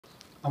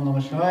Om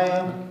Namah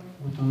Shivaya,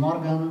 guten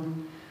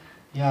Morgen.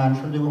 Ja,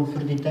 Entschuldigung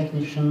für die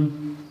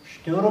technischen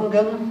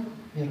Störungen.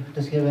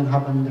 Deswegen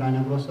haben wir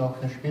eine große auch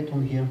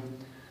Verspätung hier.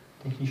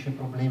 Technische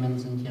Probleme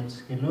sind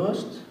jetzt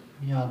gelöst.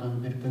 Ja,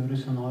 dann wir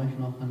begrüßen euch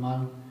noch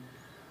einmal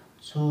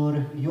zur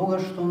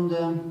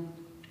Yogastunde.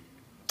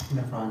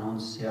 Wir freuen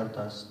uns sehr,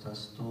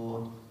 dass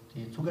du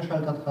die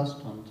zugeschaltet hast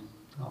und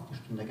auf die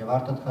Stunde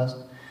gewartet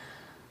hast.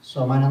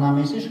 So, mein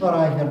Name ist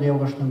Ishwara, ich werde die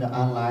Yogastunde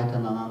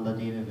anleiten, Ananda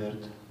Devi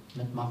wird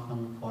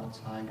mitmachen,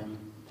 vorzeigen,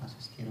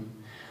 assistieren.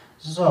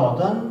 So,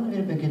 dann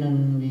wir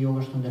beginnen die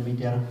Yogastunde mit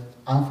der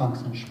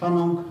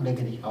Anfangsentspannung.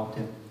 Lege dich auf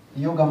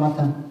die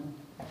Yogamatte.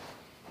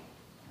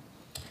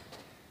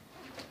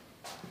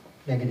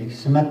 Lege dich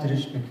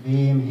symmetrisch,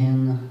 bequem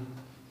hin.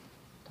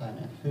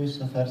 Deine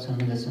Füße, Fersen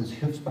mindestens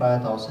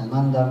hüftbreit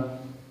auseinander.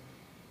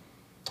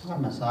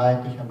 Arme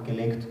seitlich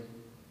abgelegt.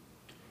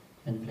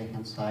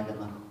 Handflächen zeigen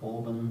nach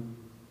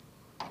oben.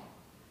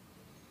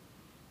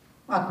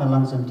 Atme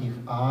langsam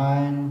tief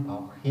ein,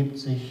 Bauch hebt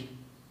sich.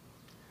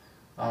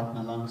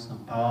 Atme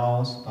langsam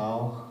aus,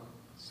 Bauch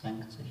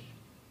senkt sich.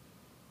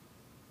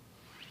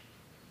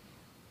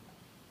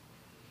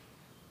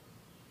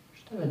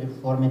 Stelle dir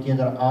vor, mit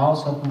jeder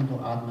Ausatmung,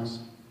 du atmest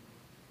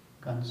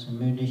ganze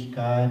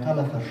Müdigkeit,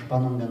 alle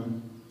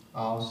Verspannungen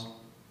aus.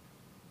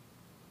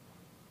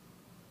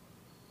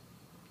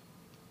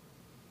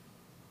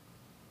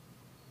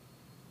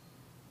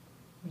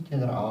 Mit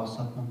jeder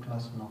Ausatmung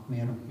lassen noch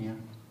mehr und mehr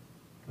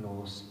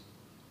los.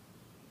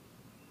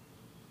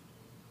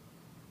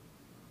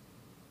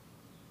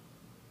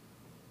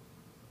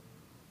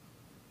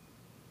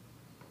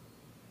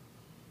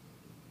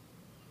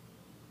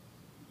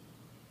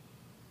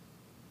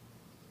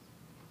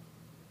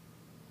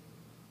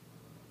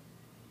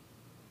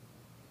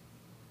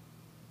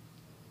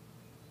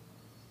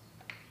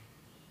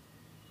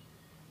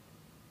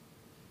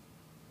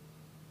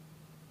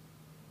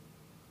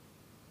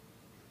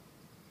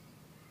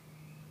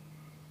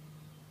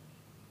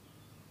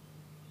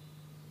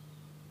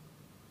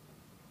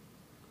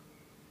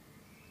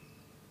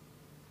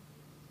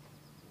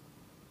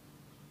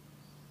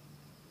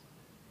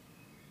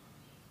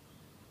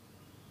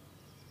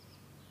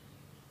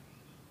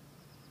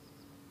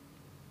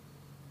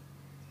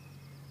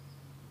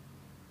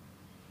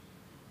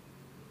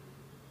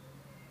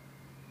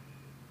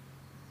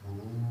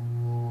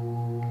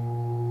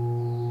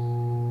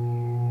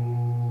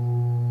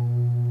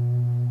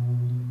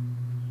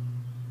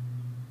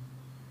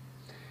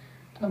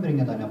 Dann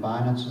bringe deine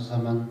Beine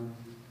zusammen.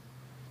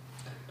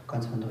 Du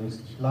kannst, wenn du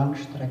willst, dich lang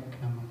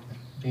strecken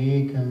und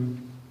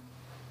bewegen.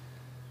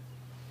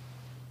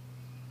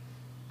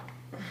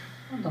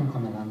 Und dann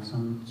komme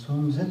langsam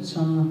zum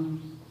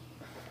Sitzen.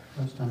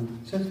 Wenn du ein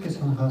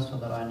Sitzkissen hast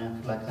oder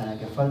vielleicht eine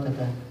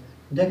gefaltete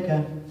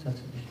Decke,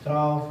 setze dich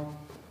drauf.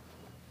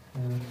 Für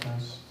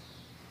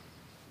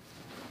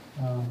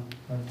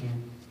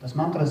das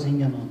Mantra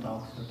singen und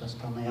auch für das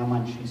Pranayama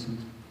anschließend.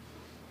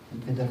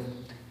 Entweder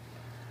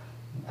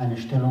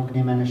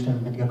nehme eine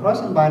Stellung mit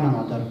gekreuzten Beinen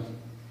oder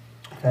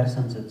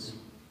Fersensitz.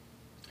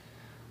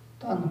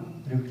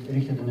 Dann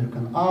richte den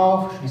Rücken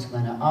auf, schließe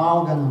deine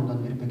Augen und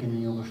dann wir beginnen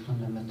die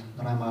Yogastunde mit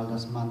dreimal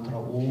das Mantra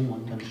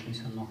und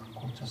anschließend noch ein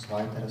kurzes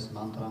weiteres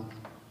Mantra.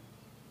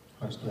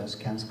 Falls du es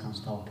kennst,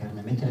 kannst du auch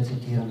gerne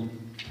mitrezitieren.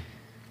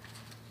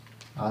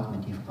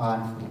 Atme tief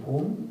ein für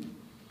Om.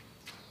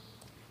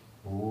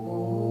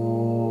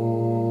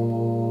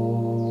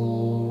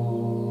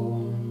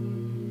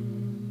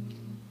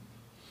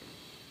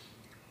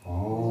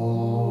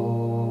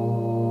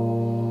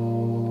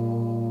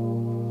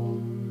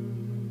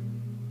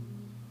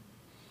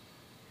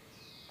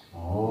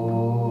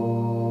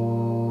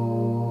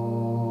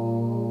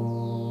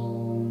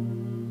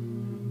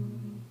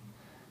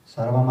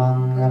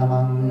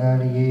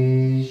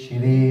 Sarvamangala-mangalye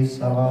Shive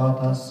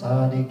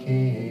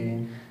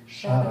Sarvata-sadike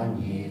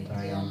Sharanye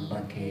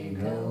Trayambake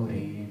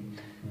Gauri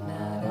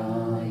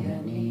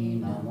Narayani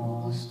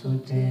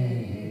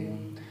Namostute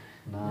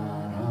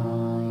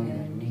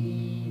Narayani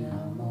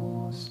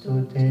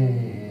Namostute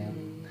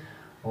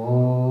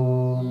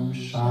Om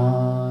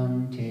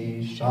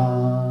Shanti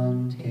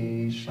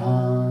Shanti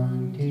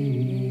Shanti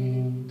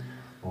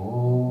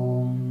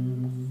Om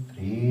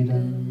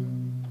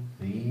Frieden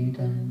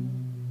Frieden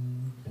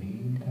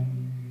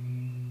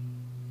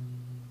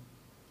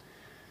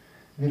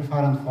Wir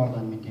fahren fort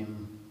mit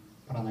dem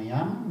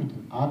Pranayama, mit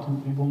den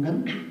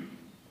Atemübungen.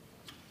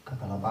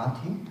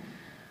 Kapalabhati.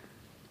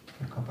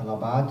 Für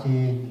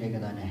Kapalabhati lege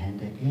deine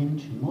Hände in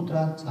Chin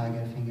Mudra,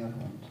 Zeigefinger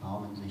und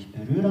Daumen sich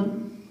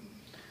berühren.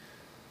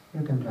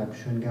 Rücken bleibt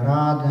schön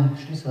gerade.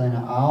 Schließe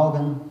deine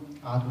Augen.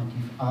 Atme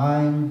tief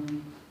ein.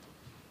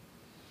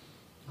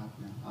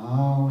 Atme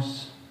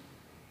aus.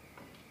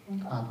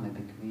 Und atme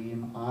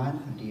bequem ein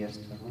für die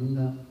erste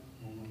Runde.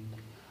 Und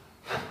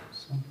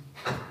so.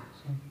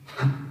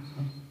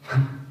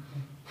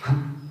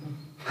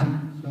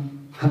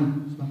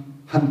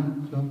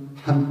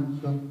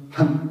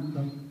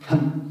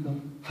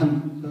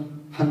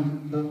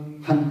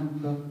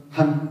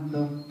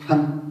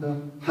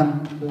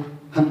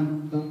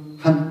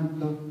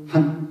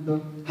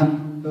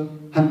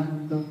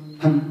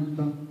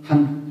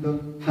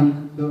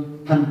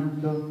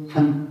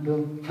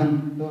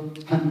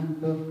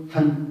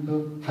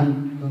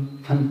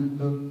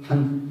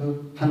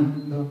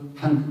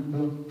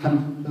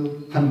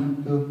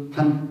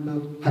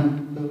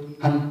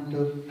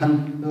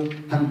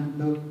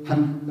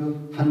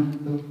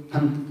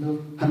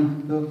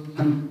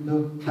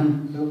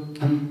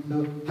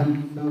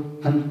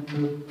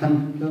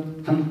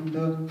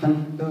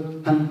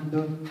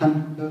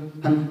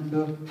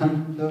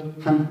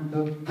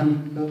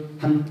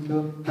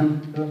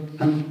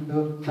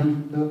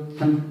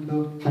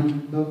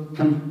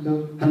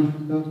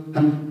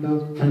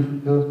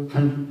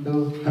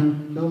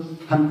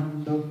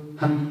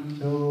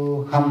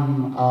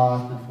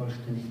 Atme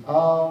vollständig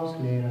aus,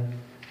 leere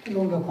die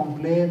Lunge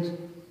komplett.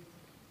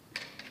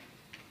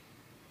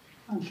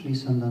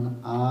 Anschließend dann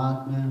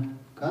atme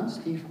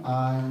ganz tief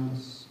ein,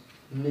 das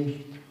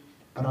Licht,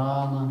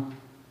 Prana,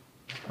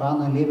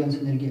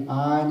 Lebensenergie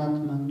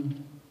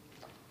einatmen,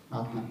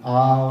 atme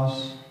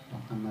aus,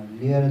 noch einmal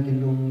leere die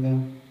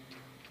Lunge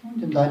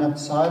und in deiner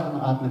Zeit dann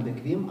atme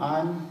bequem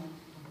ein,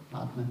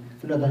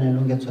 fülle deine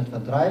Lunge zu etwa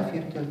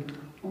 3/4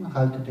 und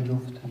halte die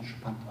Luft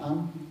entspannt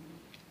an.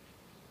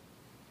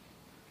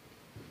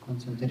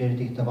 Konzentriere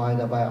dich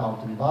dabei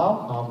auf den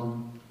Bauch, auf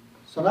den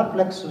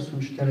Solarplexus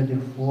und stelle dir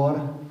vor,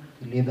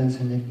 die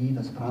Lebensenergie,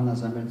 das Prana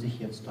sammelt sich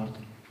jetzt dort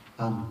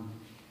an.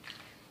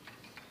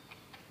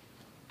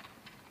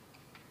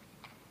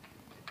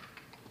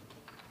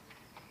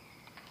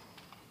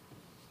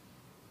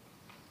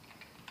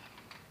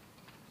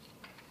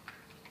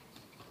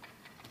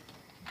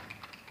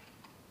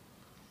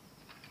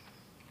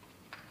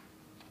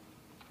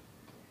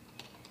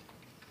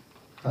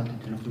 Halte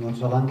die Luft nur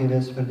so lange, wie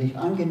es für dich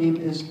angenehm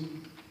ist.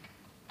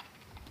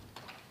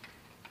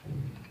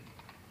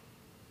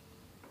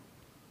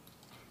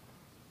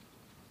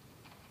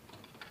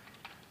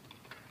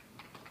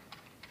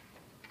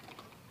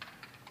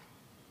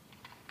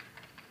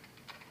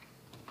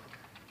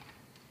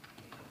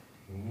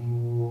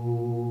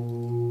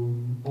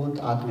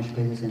 Und atme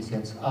spätestens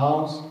jetzt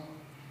aus.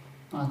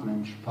 Atme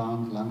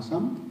entspannt,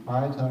 langsam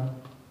weiter.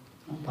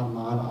 Ein paar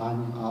Mal ein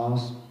und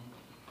aus.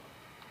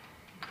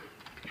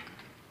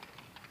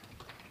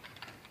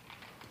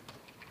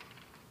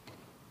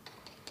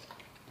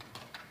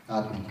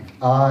 Atme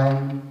tief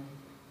ein,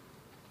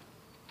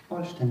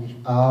 vollständig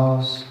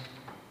aus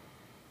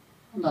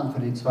und dann für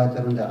die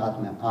zweite Runde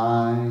atme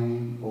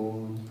ein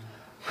und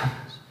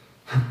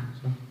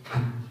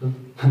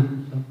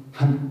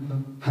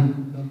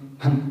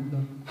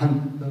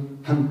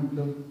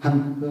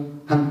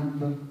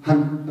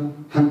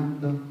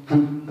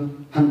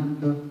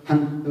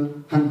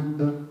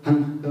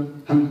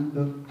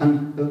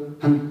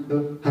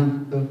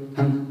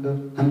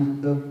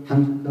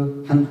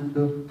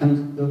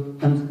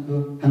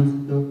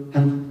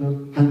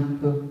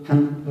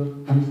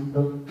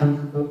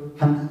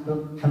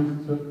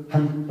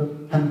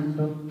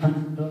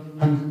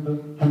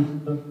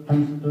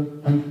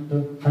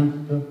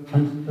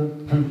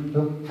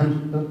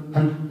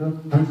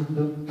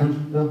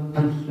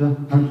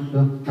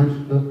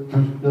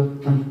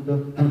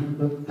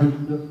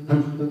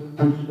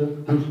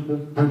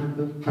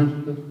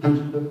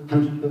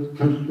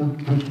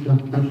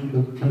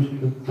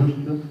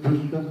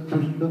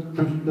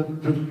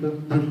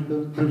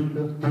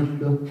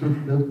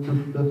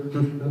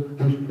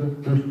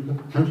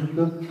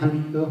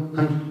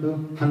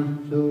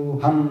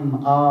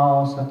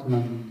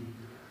ausatmen.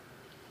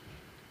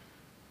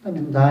 Dann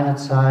in deiner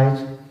Zeit,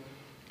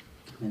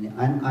 wenn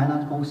ein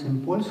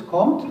Einatmungsimpuls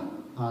kommt,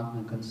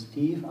 atme ganz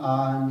tief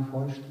ein,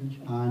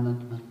 vollständig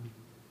einatmen.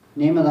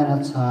 Nehme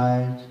deine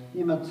Zeit,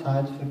 nehme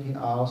Zeit für die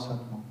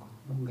Ausatmung.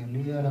 Lunge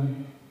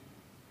leeren.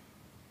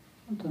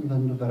 Und dann,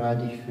 wenn du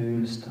bereit dich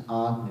fühlst,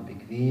 atme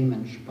bequem,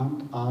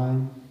 entspannt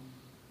ein,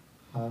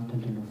 halte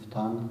die Luft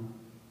an.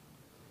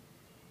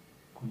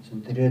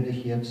 Konzentriere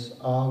dich jetzt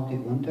auf die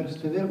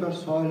unterste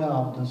Wirbelsäule,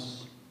 auf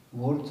das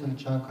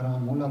Wurzelchakra,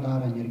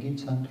 Muladhara,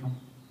 Energiezentrum.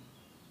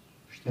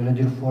 Stelle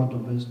dir vor, du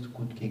bist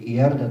gut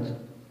geerdet,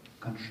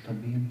 ganz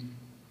stabil.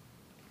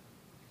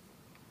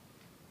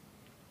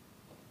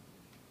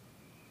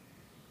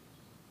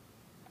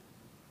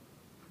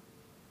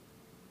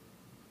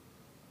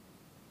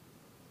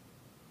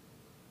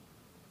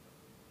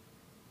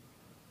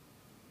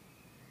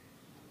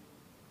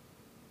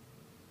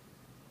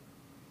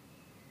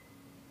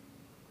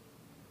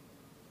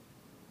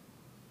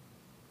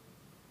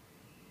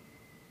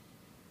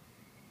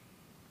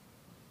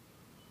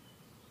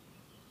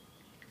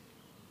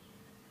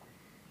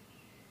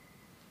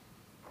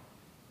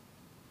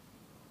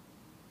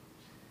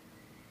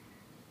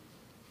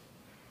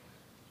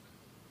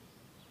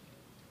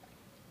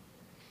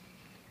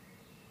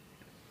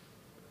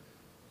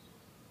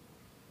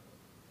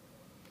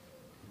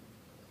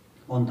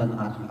 Und dann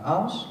atme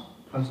aus,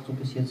 falls du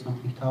bis jetzt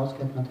noch nicht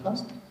ausgeatmet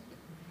hast.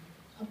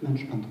 Atme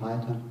entspannt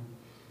weiter.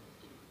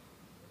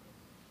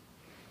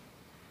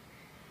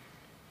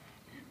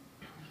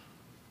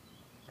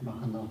 Wir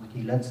machen noch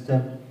die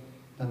letzte,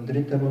 dann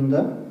dritte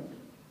Runde.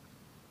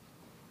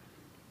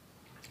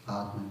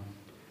 Atmen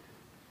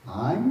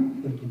ein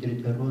für die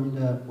dritte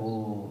Runde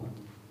und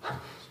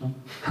so.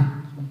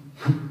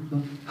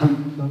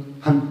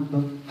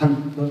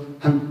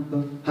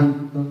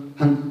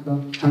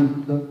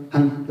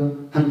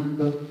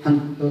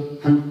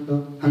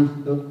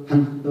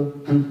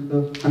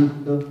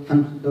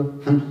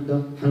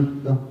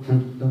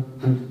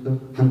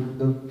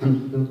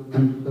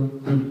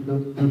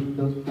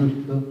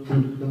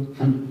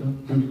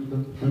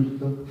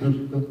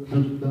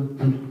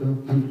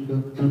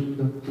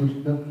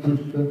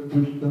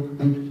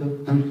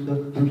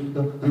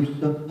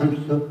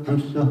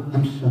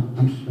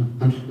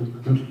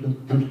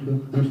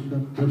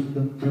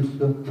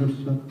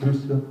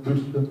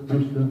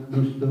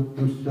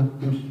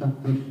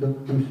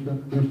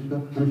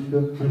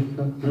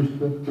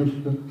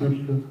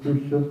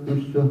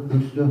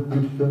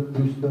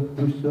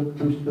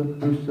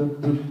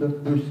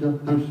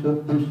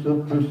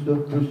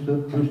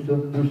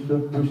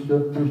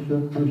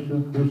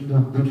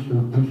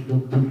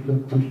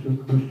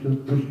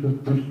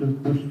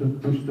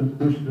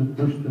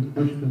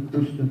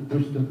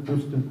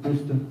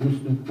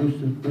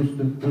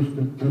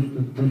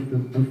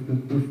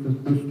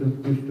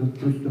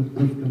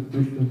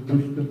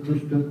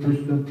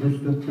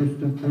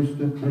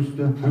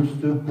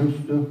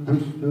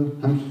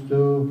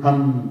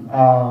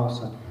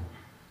 Ausatmen.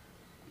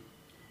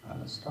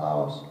 Alles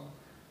raus.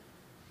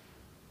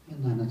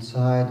 In einer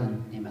Zeit,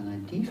 dann nehmen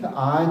eine tiefe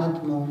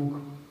Einatmung.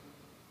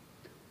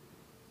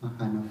 Mach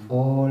eine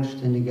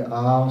vollständige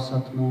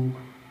Ausatmung.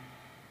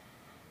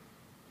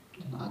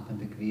 Dann atme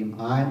bequem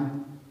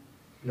ein.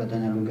 Über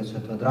deine Lunge zu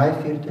etwa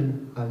 3/4,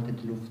 halte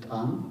die Luft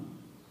an.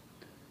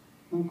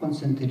 Und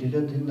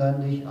konzentriere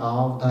dich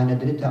auf deine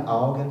dritte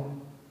Auge,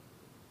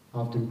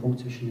 auf den Punkt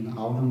zwischen den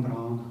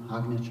Augenbrauen,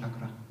 Ajna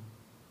Chakra.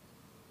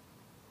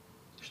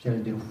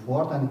 Stelle dir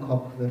vor, dein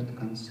Kopf wird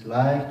ganz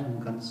leicht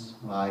und ganz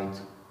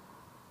weit.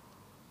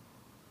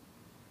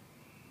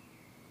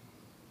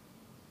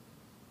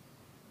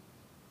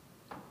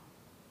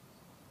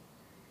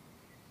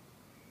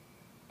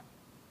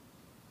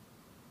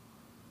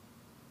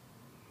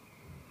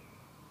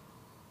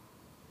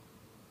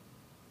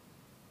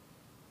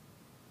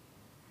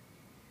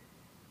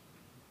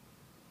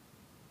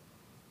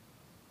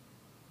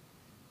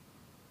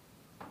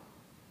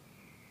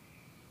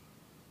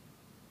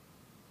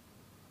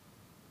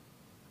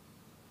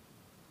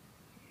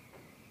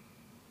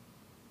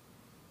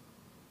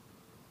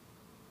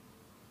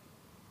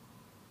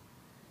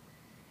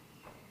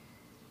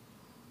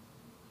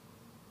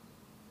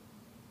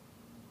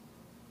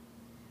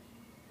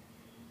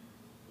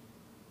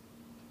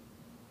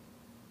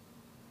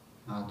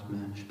 Atme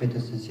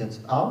spätestens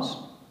jetzt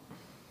aus.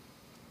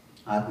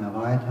 Atme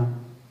weiter.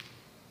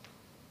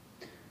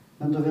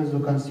 Wenn du willst, du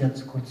kannst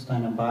jetzt kurz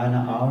deine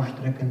Beine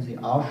ausstrecken, sie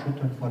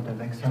ausschütteln vor der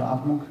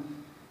Wechselatmung.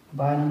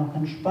 Beine noch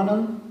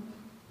entspannen.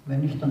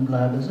 Wenn nicht, dann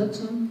bleibe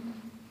sitzen.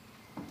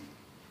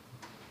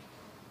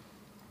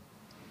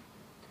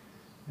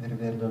 Wir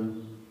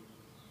werden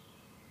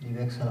die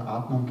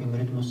Wechselatmung im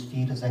Rhythmus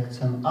 4,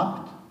 16,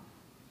 8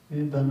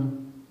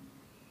 üben.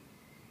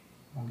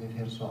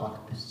 Ungefähr so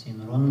 8 bis 10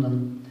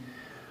 Runden.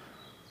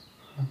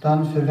 Und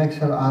dann für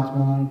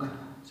Wechselatmung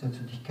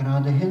setze dich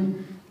gerade hin,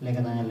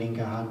 lege deine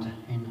linke Hand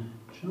in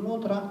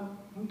Mudra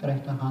und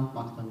rechte Hand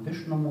macht dann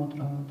Vishnu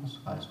Mudra. Das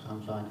heißt, du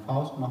kannst so eine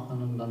Faust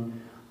machen und dann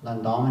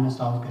dein Daumen ist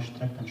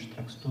ausgestreckt, dann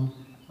streckst du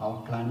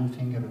auch kleinen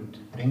Finger und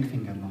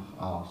Ringfinger noch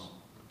aus.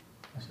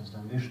 Das ist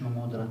dann Vishnu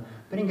Mudra.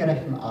 Bringe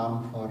rechten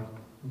Arm vor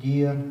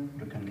dir,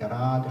 Rücken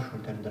gerade,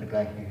 Schultern in der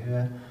gleichen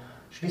Höhe.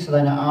 Schließe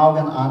deine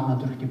Augen, atme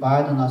durch die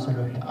beiden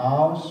Nasenlöcher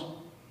aus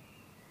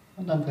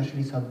und dann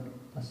verschließe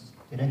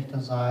die rechte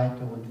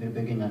Seite und wir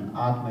beginnen.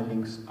 Atme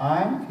links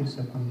ein, 4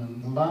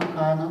 Sekunden lang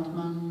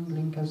einatmen,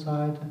 linke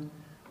Seite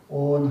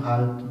und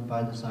halten,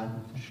 beide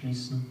Seiten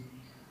verschließen.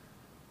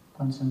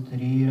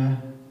 Konzentriere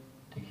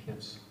dich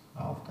jetzt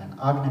auf deinen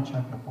Ajna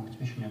Chakra Punkt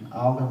zwischen den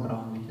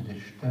Augenbrauen, Mitte der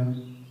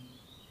Stirn.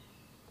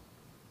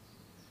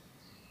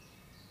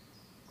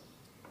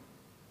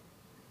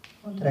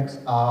 Und rechts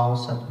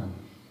ausatmen.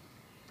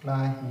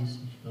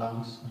 Gleichmäßig,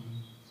 langsam,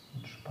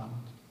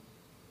 entspannt.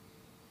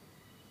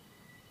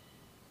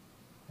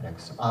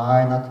 Rechts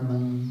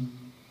einatmen,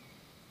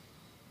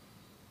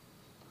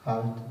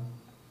 halten.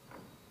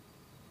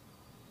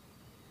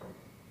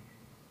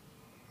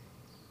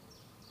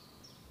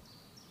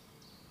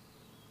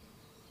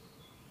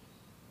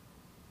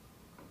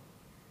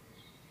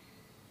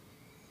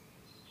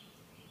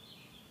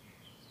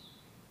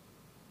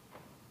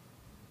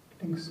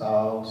 Links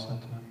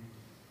ausatmen.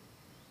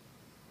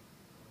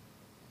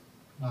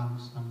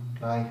 Langsam,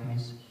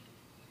 gleichmäßig.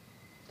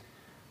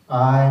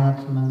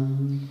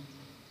 Einatmen.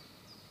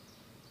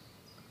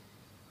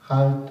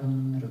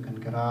 Halten,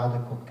 Rücken gerade,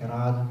 Kopf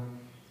gerade.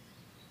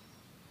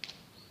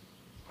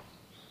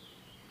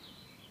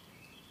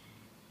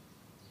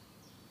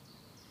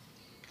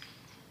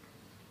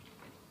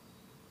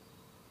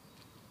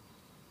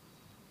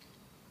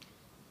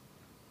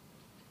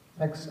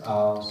 Rechts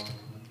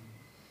ausatmen.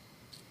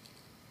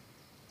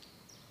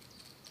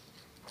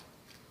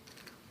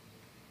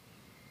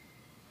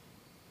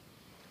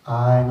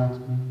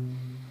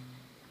 Einatmen.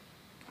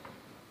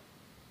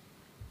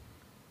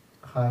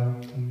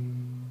 Halten.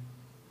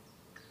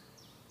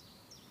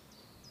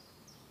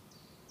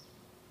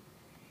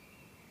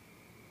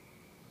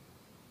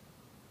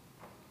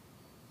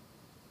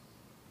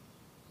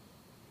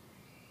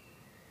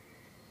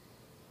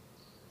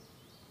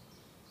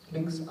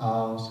 Links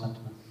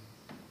ausatmen.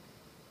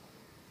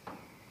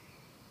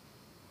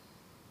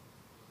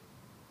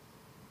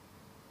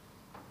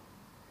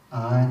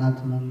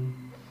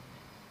 Einatmen.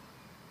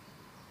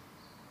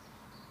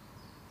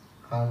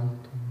 Halten.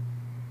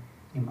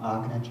 Im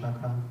Agnya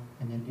Chakra,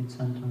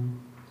 Energiezentrum,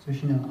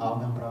 zwischen den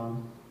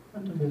Augenbrauen.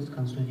 Wenn du willst,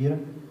 kannst du dir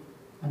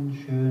ein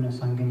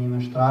schönes,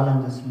 angenehmes,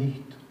 strahlendes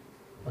Licht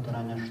oder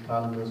eine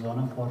strahlende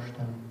Sonne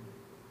vorstellen.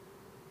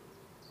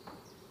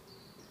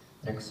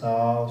 Rechts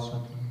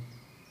ausatmen.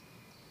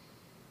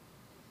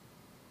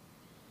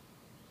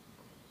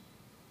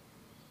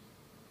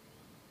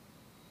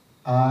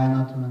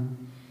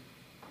 Einatmen.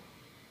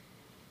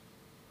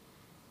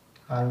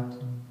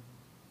 Halten.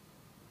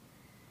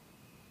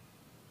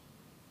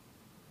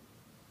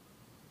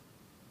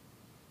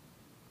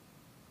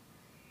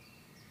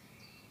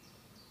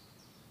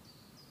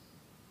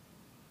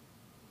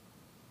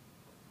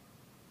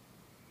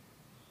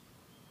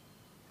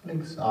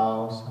 Links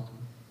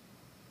ausatmen.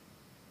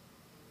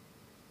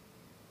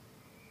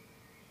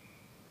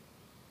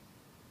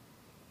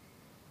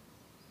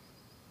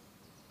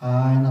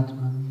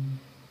 Einatmen.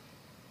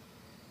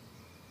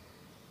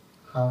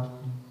 Halten.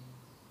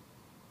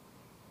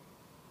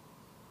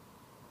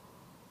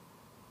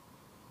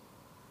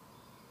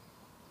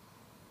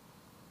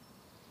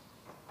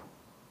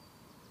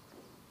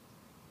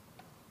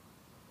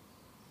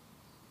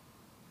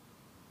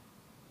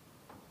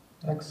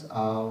 Rechts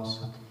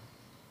ausatmen.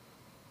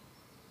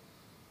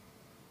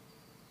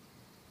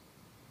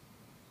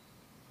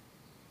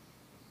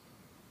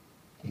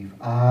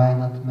 Tief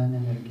einatmen,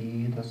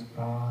 Energie, das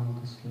Prana,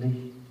 das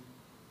Licht.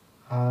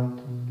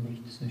 Halten,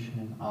 Licht zwischen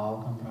den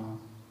Augenbrauen.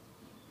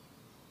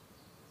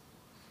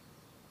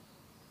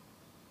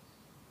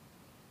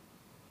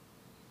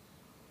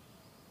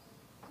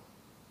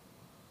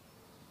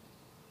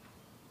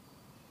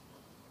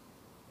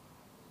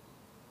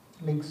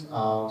 Links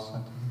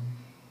ausatmen.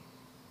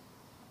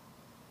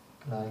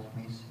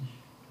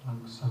 Gleichmäßig,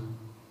 langsam.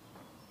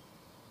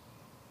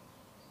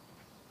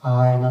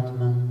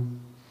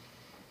 Einatmen.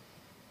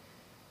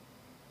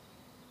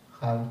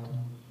 Halten.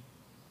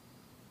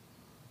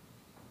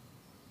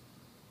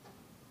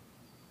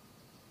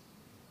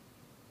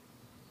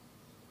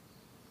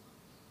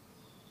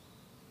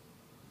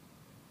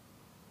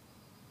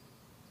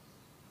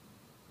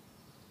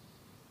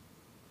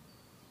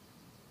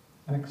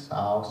 Rechts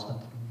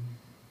ausatmen.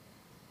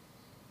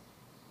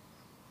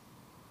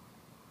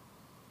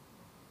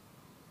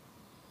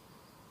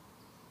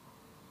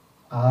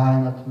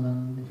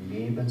 Einatmen, die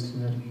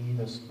Lebensenergie,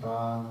 das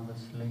Prana,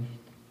 das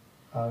Licht,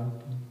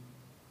 halten.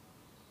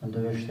 Und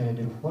du stell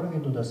dir vor, wie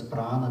du das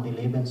Prana, die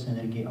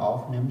Lebensenergie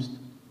aufnimmst,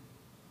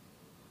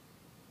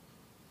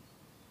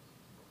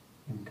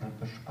 im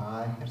Körper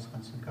speicherst,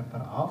 kannst den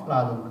Körper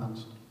aufladen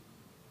kannst.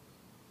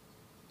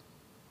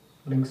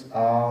 Links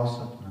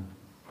ausatmen.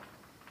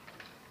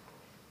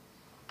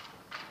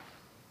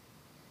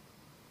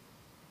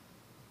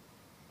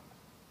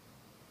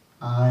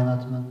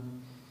 Einatmen.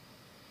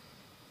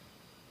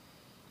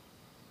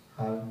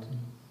 Halten.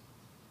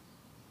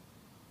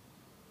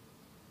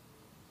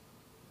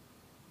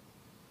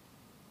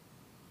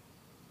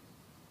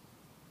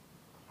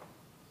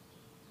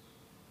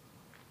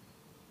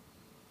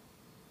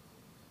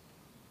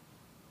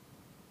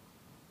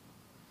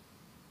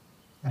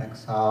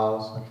 Rechts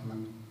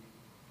ausatmen.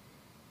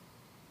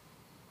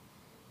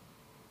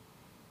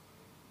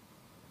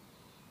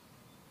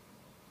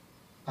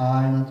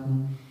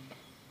 Einatmen.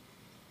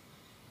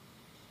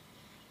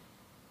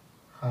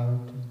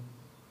 Halten.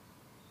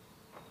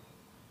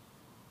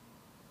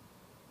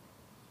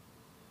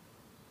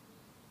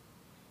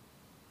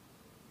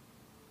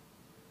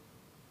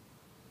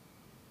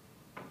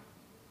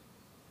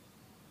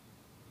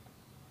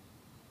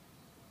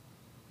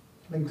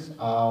 Links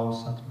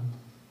ausatmen.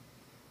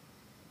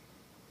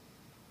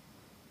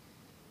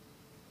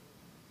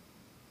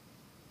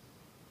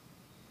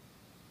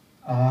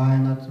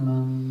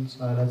 Einatmen,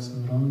 2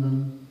 letzten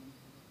Runden.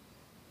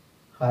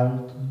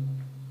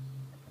 Halten.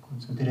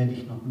 Konzentriere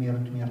dich noch mehr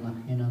und mehr nach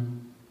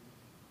innen,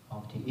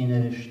 auf die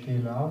innere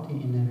Stille, auf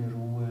die innere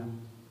Ruhe.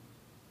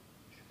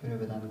 Spüre,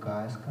 wie dein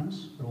Geist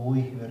ganz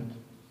ruhig wird,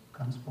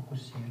 ganz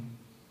fokussiert.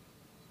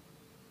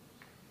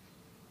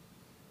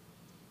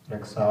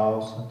 Rechts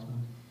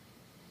ausatmen.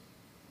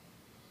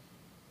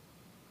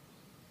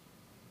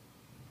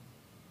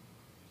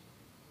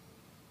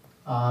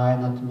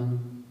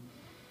 Einatmen.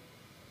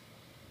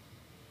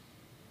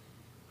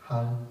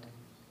 Halt,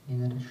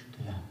 innere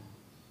Stille.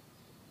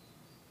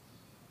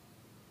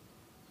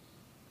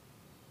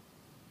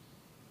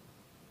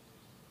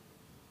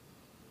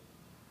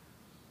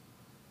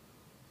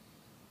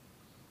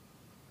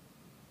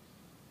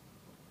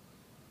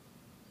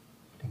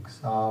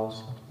 Links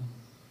ausatmen.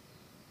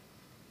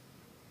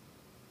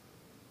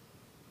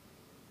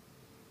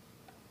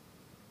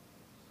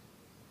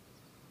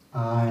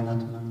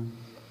 Einatmen.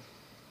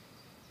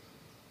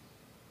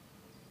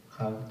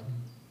 Halten.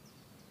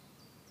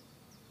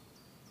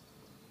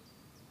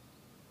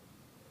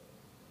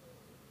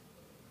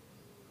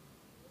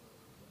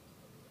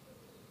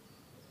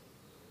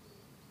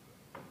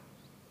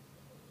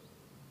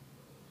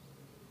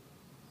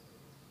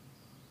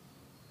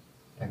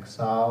 Rechts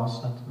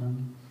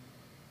ausatmen.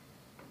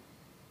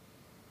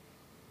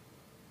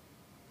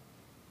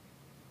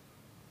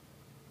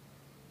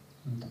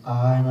 Und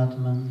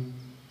einatmen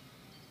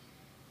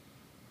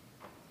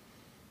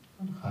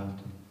und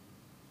halten.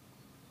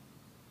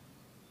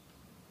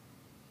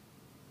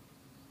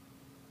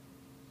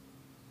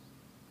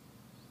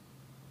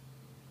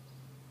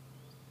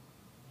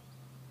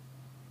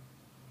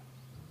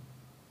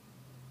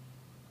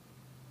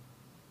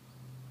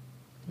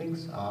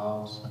 Links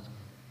ausatmen.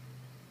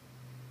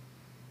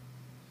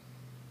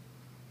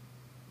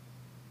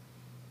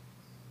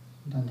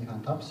 Und dann die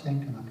Hand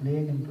absenken,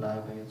 ablegen,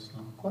 bleibe jetzt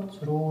noch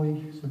kurz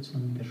ruhig,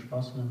 sitzen mit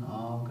geschlossenen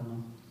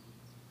Augen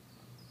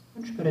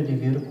und spüre die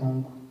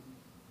Wirkung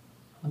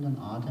von den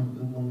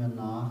Atemübungen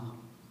nach.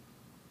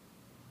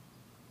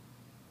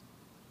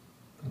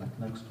 Vielleicht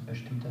merkst du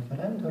bestimmte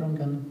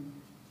Veränderungen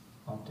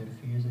auf der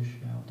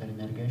physischen, auf der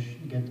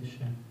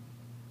energetischen,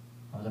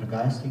 auf der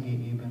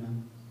geistigen Ebene.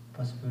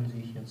 Was fühlt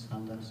sich jetzt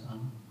anders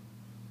an?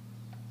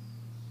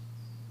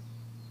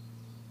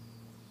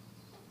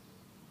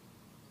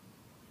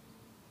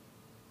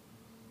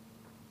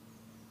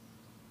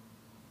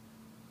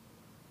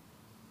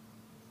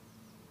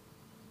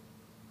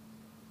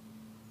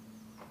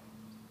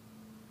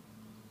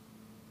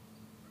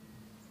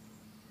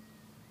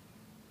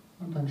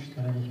 Und dann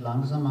stelle dich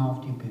langsam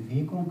auf die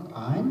Bewegung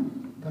ein,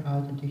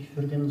 bereite dich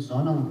für den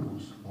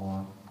Sonnengruß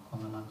vor.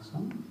 Komme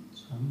langsam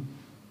zum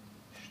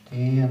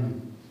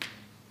Stehen.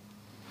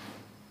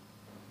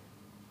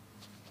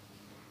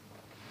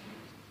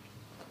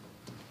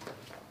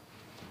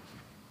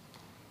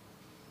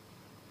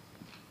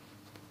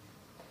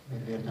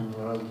 Wir werden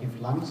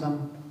relativ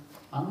langsam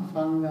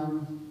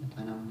anfangen, mit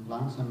einem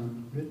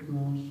langsamen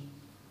Rhythmus.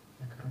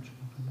 Ich rutsche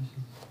noch ein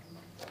bisschen.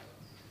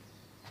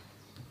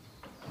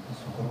 Das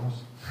ist so groß.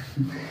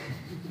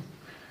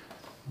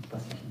 Da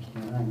passe ich nicht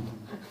mehr rein.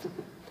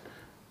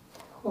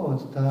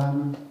 Gut,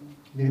 dann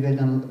wir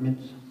werden mit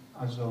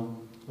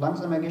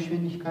langsamer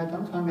Geschwindigkeit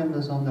anfangen,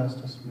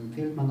 besonders das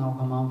empfiehlt man auch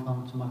am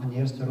Anfang zu machen,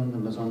 erste Runde,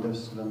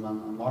 besonders wenn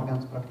man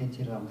morgens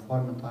praktiziert, am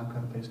Vormittag,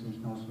 Körper ist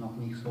noch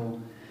nicht so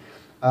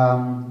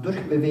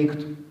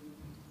durchbewegt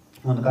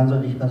und kannst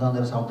du dich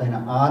besonders auf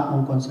deine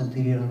Atmung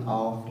konzentrieren,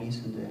 auf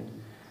fließende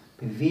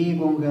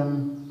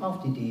Bewegungen, auf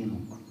die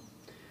Dehnung.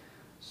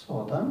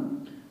 So,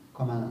 dann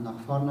komme nach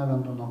vorne,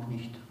 wenn du noch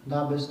nicht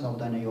da bist, auf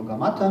deine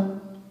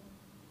Yogamatte.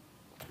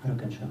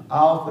 Rücken schön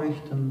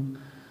aufrichten,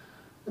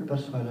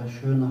 Wirbelsäule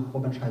schön nach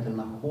oben, Scheitel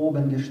nach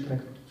oben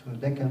gestreckt zur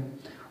Decke.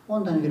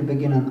 Und dann wir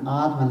beginnen,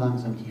 atme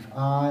langsam tief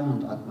ein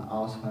und atme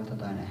aus, falte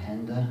deine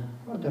Hände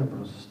vor der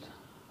Brust.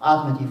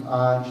 Atme tief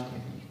ein,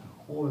 strecke dich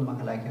nach oben,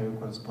 mache leichte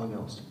Rückwärtsbeuge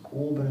aus dem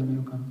oberen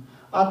Rücken.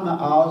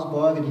 Atme aus,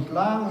 beuge dich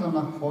langsam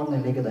nach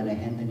vorne, lege deine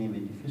Hände neben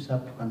die Füße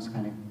ab, du kannst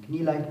keine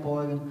Knie leicht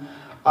beugen.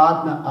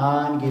 Atme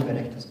ein, gebe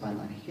rechtes Bein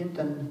nach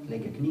hinten,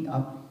 lege Knie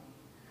ab.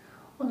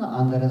 Und ein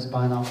anderes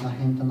Bein auch nach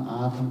hinten,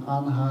 Atem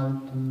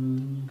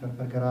anhalten,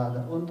 Körper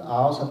gerade und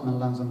ausatmen,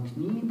 langsam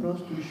Knie,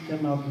 Brust und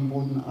Stirn auf den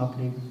Boden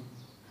ablegen.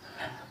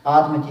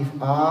 Atme tief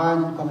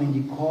ein und komme in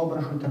die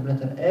Kobra,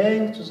 Schulterblätter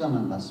eng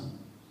zusammenlassen.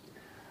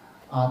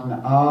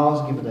 Atme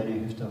aus, gebe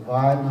deine Hüfte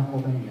weit nach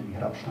oben in den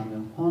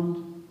herabschauenden Hund.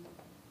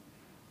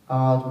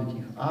 Atme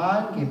tief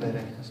ein, gebe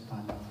rechtes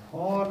Bein nach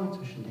vorne,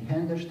 zwischen die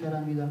Hände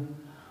stellen wieder.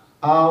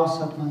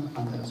 Ausatmen,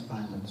 anderes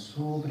Bein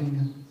dazu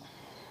bringen.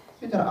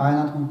 Wieder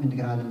einatmen mit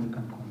geradem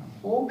Rücken, komme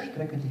hoch,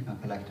 strecke dich,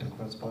 mache leichte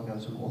Rückwärtsbeuge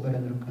aus dem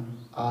oberen Rücken.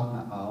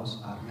 Atme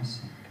aus, Arme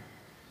senken.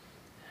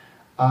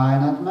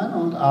 Einatmen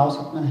und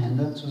ausatmen,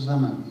 Hände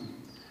zusammen.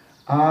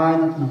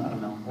 Einatmen,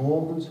 Arme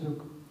hoch und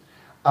zurück.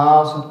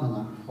 Ausatmen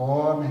nach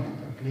vorne,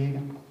 Hände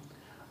ablegen.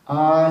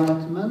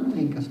 Einatmen,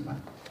 linkes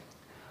Bein.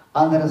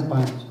 Anderes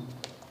Bein zurück.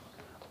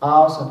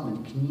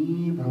 Ausatmen,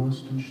 Knie,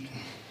 Brust und Stirn.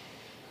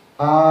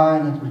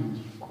 Einatmen in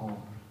die Kobra.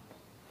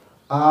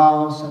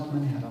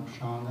 Ausatmen,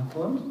 herabschauen nach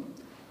unten.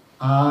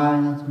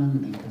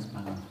 Einatmen, linkes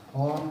Bein nach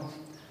vorne.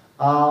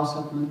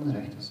 Ausatmen,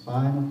 rechtes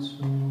Bein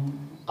dazu.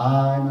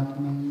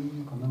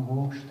 Einatmen, komme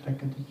hoch,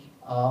 strecke dich.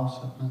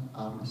 Ausatmen,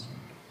 Arme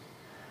senken.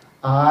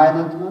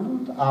 Einatmen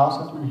und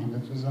ausatmen,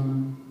 Hände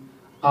zusammen.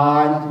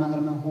 Einatmen,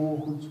 Arme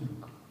hoch und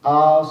zurück.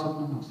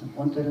 Ausatmen, aus dem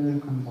unteren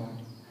Rücken beugen.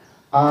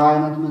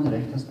 Einatmen,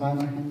 rechtes Bein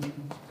nach hinten.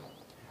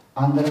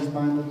 Anderes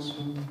Bein dazu.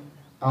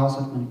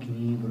 Ausatmen,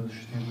 Knie, Brust,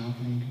 Stirn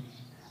ablegen.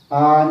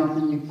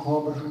 Einatmen, die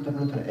Kobra,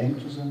 Schulterblätter eng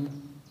zusammen.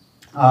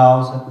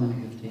 Ausatmen,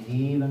 Hüfte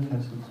heben,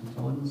 Fersen zum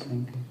Boden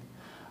senken.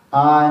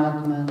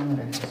 Einatmen,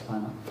 rechtes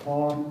Bein nach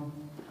vorn.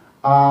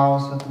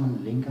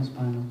 Ausatmen, linkes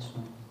Bein dazu.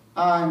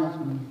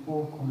 Einatmen,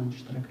 hochkommen,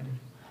 strecke dich.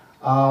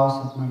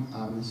 Ausatmen,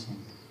 Arme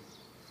senken.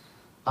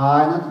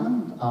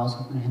 Einatmen und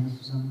ausatmen, Hände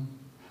zusammen.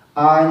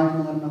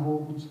 Einatmen, Arme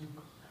hoch und zurück.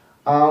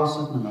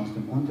 Ausatmen, aus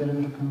dem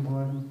unteren Rücken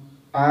beugen.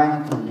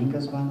 Einatmen,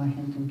 linkes Bein nach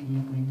hinten, Knie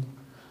bringen.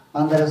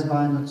 Anderes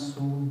Bein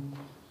dazu.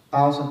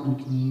 Ausatmen,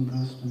 Knie,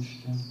 Brust und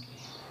Stirn.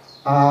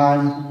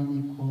 Einatmen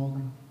in die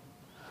Kobra.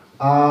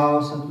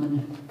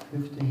 Ausatmen,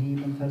 Hüfte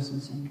heben, Fersen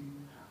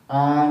senken.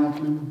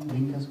 Einatmen,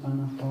 linkes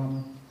Bein nach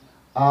vorne.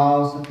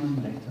 Ausatmen,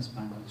 rechtes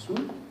Bein dazu.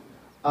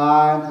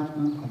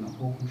 Einatmen, komme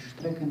hoch und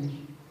strecke dich.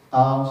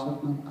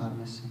 Ausatmen,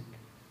 Arme senken.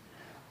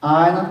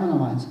 Einatmen,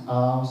 um 1,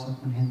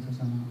 ausatmen, Hände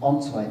zusammen.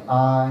 Um 2,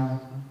 einatmen.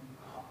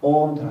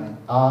 Um 3,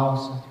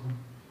 ausatmen.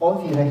 Um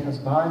 4, rechtes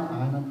Bein,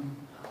 einatmen.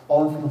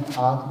 Um 5,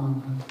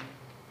 atmen.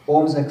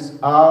 Um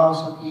 6,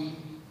 ausatmen.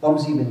 Um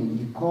 7, in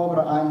die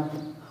Cobra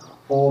einatmen.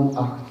 Um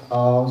 8,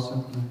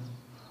 ausatmen.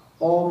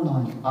 Um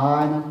 9,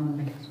 einatmen,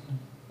 rechts.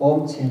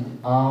 Um 10,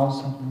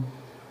 ausatmen.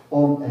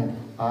 Um 11,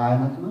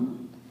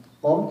 einatmen.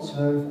 Um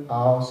 12,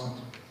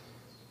 ausatmen.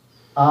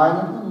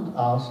 Einatmen und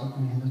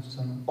ausatmen, Hände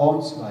zusammen.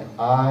 Um 2,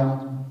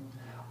 einatmen.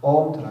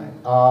 Um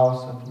 3,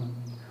 ausatmen.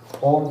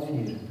 Um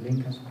 4,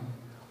 linkes Bein.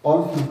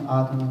 Um 5,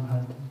 atmen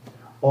halten.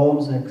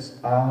 Um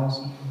 6,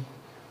 ausatmen.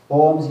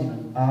 Um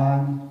 7,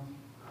 ein.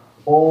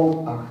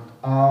 Um 8,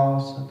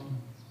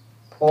 ausatmen.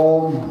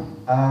 Um 9,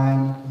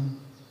 einatmen.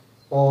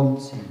 Um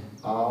 10,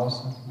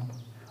 ausatmen.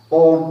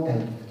 Um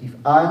 11, tief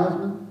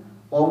einatmen.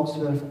 Um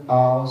 12,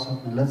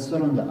 ausatmen. Letzte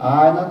Runde.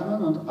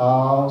 Einatmen und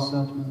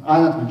ausatmen.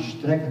 Einatmen,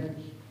 strecke dich.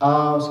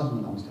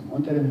 Ausatmen aus dem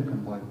unteren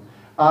Rückenbeugen.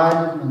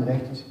 Einatmen,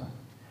 rechtes Bein.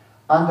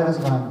 Anderes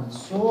Bein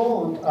zu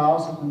und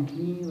ausatmen,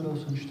 Knie,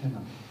 Brust und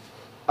Stellung.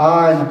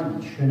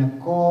 Einatmen, schöne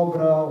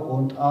Cobra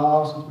und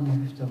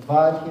ausatmen, Hüfte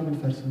weit heben,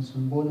 Fersen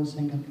zum Boden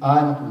sinken.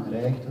 Einatmen,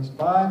 rechtes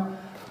Bein.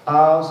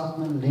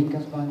 Ausatmen,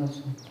 linkes Bein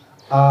dazu.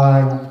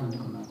 Einatmen,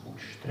 komm nach hoch,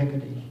 strecke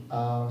dich.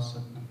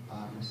 Ausatmen,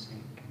 Arme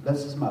sinken.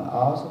 Letztes Mal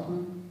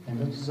ausatmen,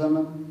 Hände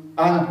zusammen.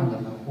 Einatmen,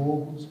 dann nach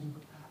hoch und zurück.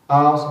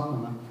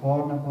 Ausatmen, nach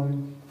vorne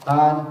beugen.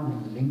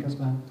 Einatmen, linkes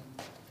Bein.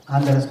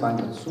 Anderes Bein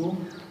dazu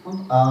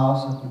und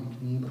ausatmen,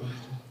 Knie,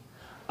 Brust.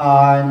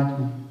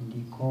 Einatmen in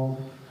die Cobra.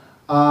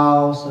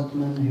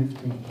 Ausatmen,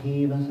 Hüfte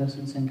heben,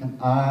 Fersen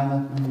senken.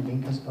 Einatmen,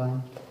 linkes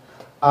Bein.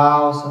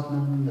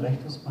 Ausatmen,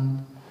 rechtes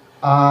Bein.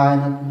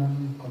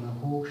 Einatmen, komme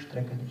hoch,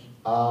 strecke dich.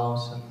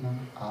 Ausatmen,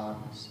 Arme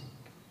senken.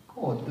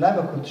 Gut,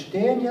 bleibe kurz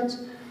stehen jetzt.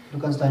 Du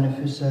kannst deine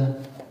Füße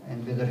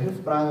entweder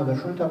hüftbreit oder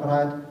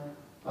schulterbreit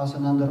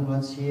auseinander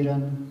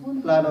platzieren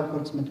und bleibe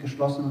kurz mit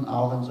geschlossenen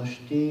Augen so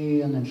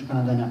stehen.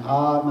 Entspanne deine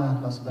Arme,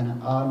 lasse deine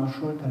Arme,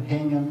 Schulter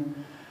hängen.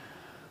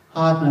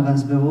 Atme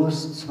ganz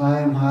bewusst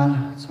zweimal,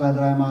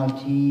 dreimal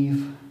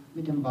tief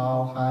mit dem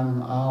Bauch ein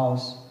und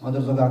aus.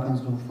 Oder sogar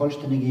kannst du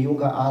vollständige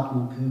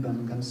Yoga-Atmung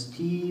üben. Ganz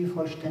tief,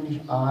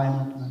 vollständig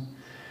einatmen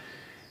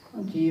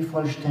und tief,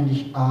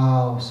 vollständig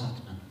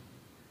ausatmen.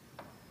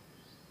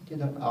 Mit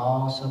jeder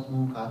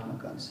Ausatmung atme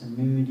ganze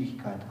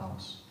Müdigkeit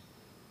aus.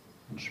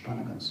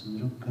 Entspanne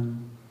ganzen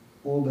Rücken,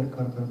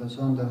 Oberkörper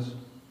besonders.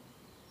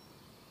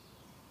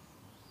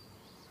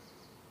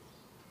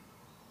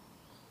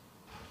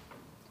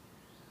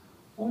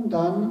 Und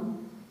dann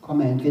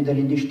komme entweder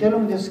in die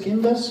Stellung des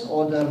Kindes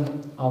oder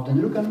auf den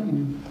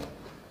Rücken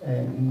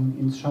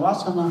ins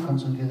Shavasana.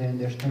 Kannst du entweder in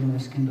der Stellung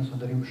des Kindes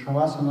oder im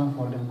Shavasana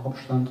vor dem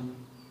Kopfstand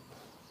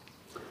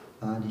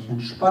dich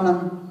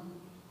entspannen.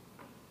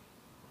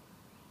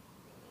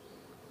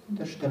 In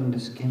der Stellung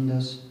des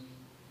Kindes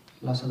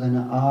lasse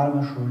deine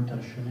Arme,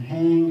 Schulter schön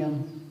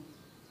hängen.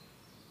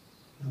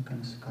 Rücken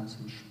ist ganz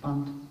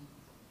entspannt.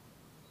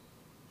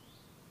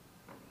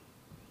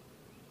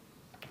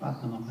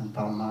 Atme noch ein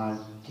paar Mal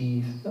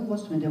tief,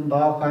 bewusst mit dem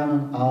Bauch ein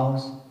und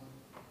aus.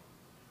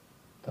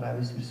 3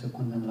 bis 4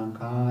 Sekunden lang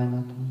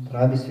einatmen,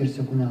 3 bis 4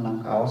 Sekunden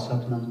lang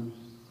ausatmen.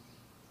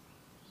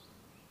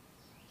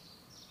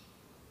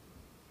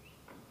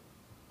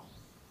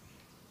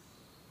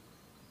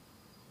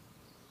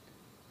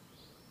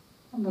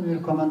 Und dann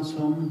wir kommen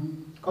zum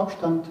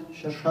Kopfstand,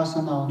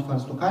 Shirshasana, und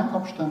falls du keinen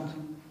Kopfstand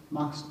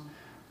machst,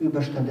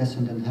 über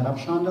stattdessen den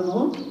herabschauenden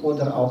Hund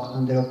oder auch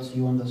andere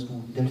Option, dass du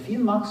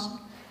Delfin machst.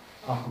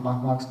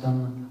 Machst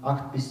dann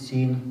 8 bis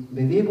 10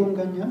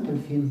 Bewegungen, ja?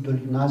 Delfin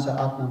durch die Nase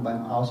atmen,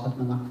 beim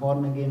Ausatmen nach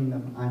vorne gehen,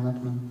 beim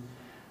Einatmen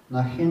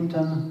nach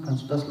hinten,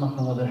 kannst du das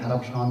machen oder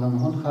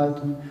herabschauenden Hund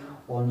halten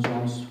und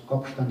sonst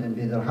Kopfstand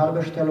entweder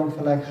halbe Stellung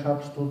vielleicht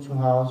schaffst du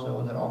zu Hause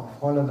oder auch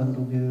volle, wenn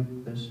du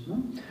geübt bist. Ne?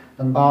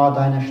 Dann baue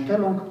deine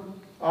Stellung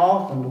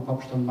auf, wenn du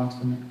Kopfstand machst,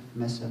 dann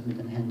messe mit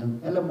den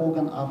Händen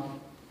Ellenbogen ab,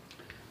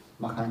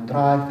 mach ein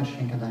Dreieck,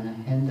 verschenke deine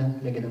Hände,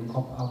 lege den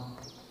Kopf ab.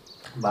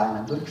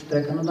 Beine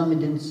durchstrecken und dann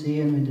mit den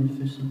Zehen, mit den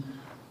Füßen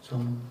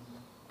zum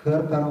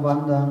Körper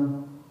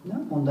wandern.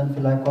 Ja? Und dann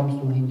vielleicht kommst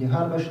du in die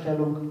halbe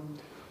Stellung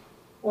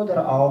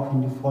oder auch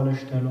in die volle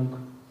Stellung.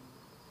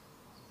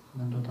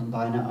 Wenn du dann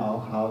Beine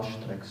auch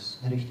ausstreckst,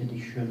 richte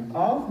dich schön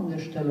auf in der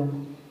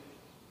Stellung.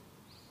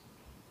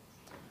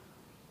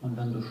 Und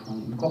wenn du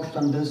schon im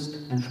Kopfstand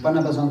bist,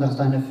 entspanne besonders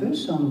deine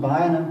Füße und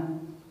Beine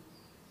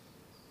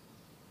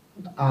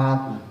und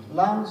atme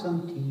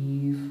langsam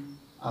tief,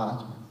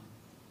 atme.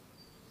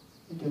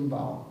 Mit dem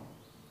Bauch.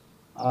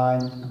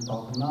 Einatmen,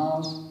 Bauch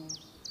hinaus.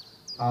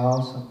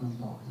 Ausatmen,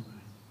 Bauch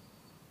hinein.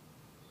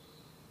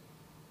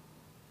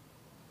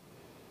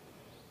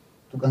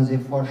 Du kannst dir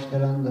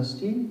vorstellen, dass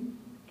die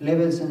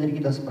Lebensenergie,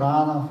 das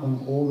Prana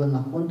von oben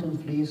nach unten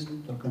fließt,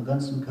 durch den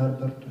ganzen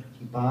Körper, durch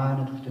die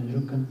Beine, durch den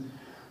Rücken,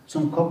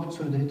 zum Kopf,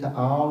 zur dritten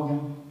Auge.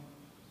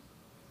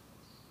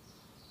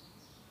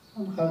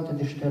 Und halte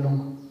die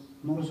Stellung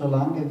nur so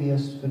lange, wie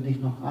es für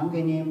dich noch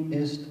angenehm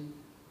ist.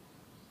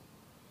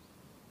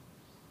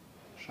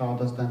 Schau,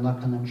 dass dein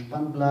Nacken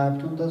entspannt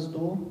bleibt und dass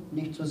du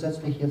nicht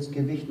zusätzlich jetzt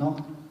Gewicht noch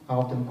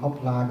auf dem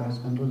Kopf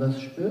lagerst. Wenn du das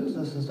spürst,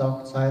 ist es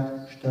auch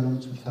Zeit,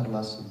 Stellung zu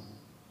verlassen.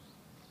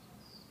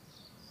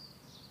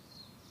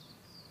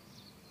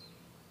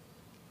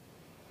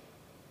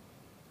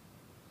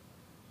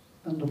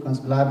 Und du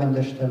kannst bleiben in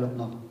der Stellung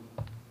noch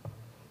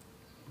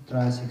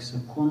 30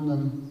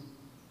 Sekunden.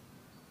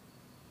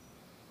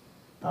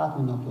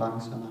 Atme noch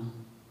langsamer.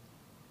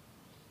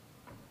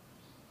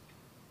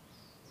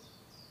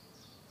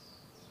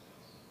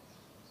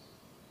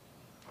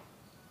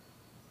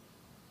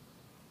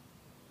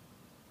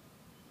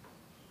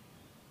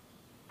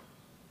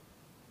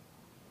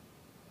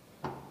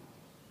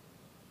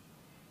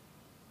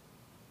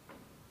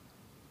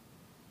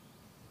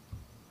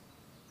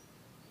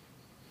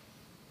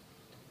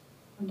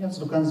 Und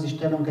jetzt, du kannst die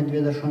Stellung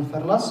entweder schon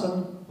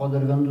verlassen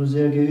oder wenn du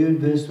sehr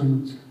geübt bist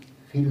und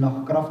viel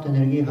noch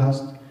Kraftenergie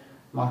hast,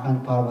 mach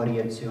ein paar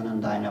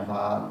Variationen deiner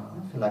Wahl.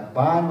 Vielleicht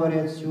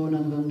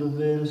Beinvariationen, wenn du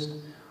willst,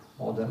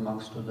 oder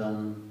magst du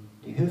dann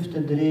die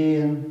Hüfte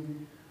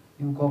drehen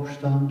im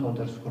Kopfstand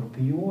oder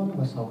Skorpion,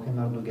 was auch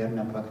immer du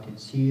gerne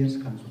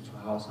praktizierst, kannst du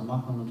zu Hause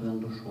machen. Und wenn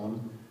du schon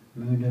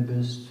müde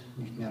bist,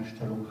 nicht mehr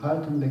Stellung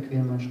halten,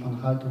 bequem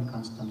entspannt halten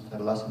kannst, dann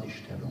verlasse die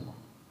Stellung.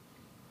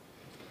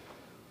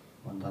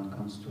 Und dann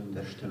kannst du in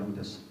der Stellung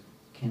des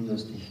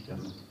Kindes dich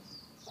dann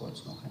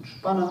kurz noch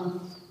entspannen.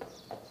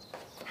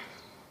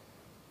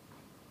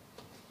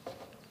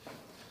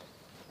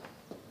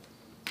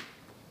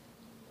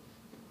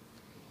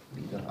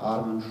 Wieder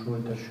Arme und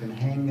Schulter schön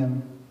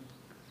hängen.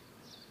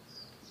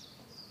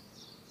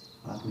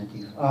 Atme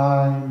tief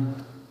ein,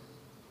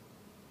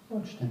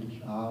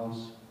 vollständig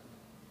aus.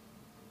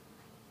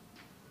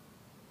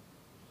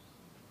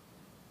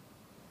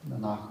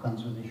 Danach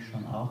kannst du dich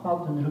schon auch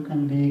auf den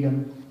Rücken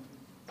legen.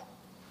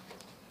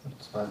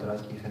 Für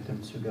 2-3 tiefe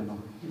Atemzüge noch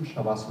im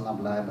Shavasana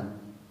bleiben.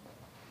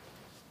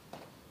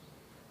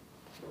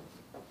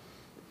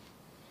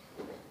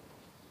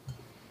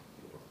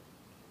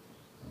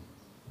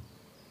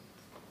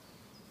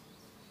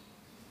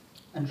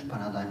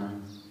 Entspanne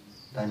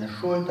deine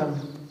Schultern,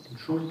 den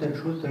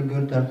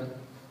Schultergürtel,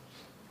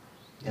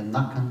 den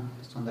Nacken,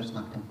 besonders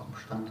nach dem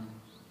Kopfstand.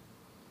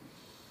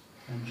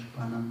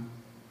 Entspannen.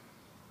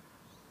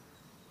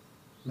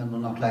 Wenn du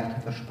noch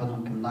leichte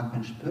Verspannung im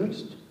Nacken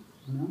spürst,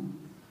 ja,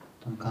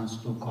 dann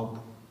kannst du Kopf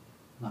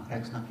nach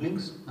rechts, nach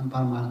links ein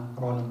paar Mal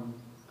rollen.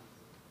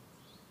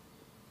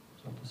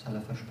 So, dass alle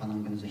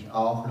Verspannungen sich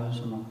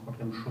auflösen noch vor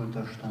dem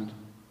Schulterstand.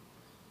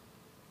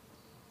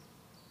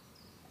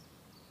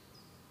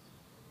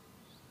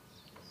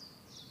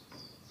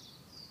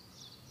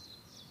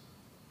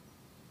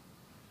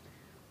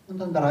 Und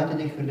dann bereite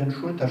dich für den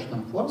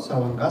Schulterstand vor,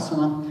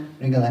 Savangasana.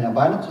 Bringe deine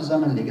Beine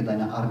zusammen, lege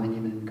deine Arme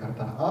neben den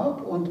Körper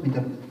ab und mit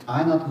der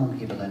Einatmung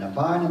hebe deine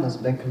Beine, das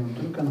Becken und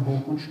Rücken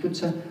hoch und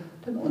stütze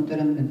den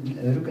unteren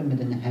Rücken mit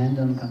den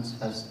Händen ganz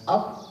fest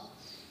ab.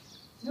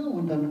 Ja,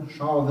 und dann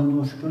schau, wenn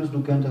du spürst,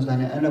 du könntest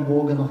deine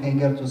Ellenbogen noch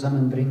enger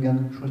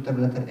zusammenbringen,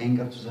 Schulterblätter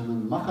enger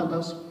zusammen, mache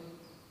das.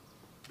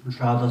 Und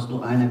schau, dass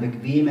du eine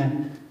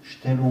bequeme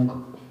Stellung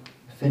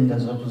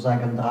findest,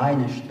 sozusagen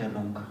deine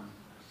Stellung.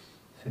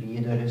 Für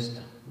jeder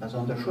ist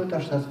besonders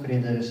Schulterstand, für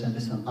jeder ist ein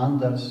bisschen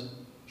anders.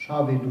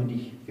 Schau,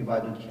 wie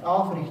weit du dich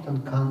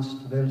aufrichten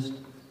willst.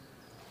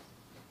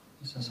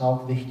 Es ist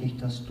auch wichtig,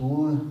 dass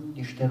du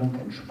die Stellung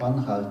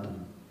entspannt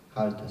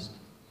haltest.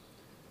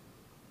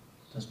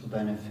 Dass du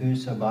deine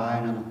Füße,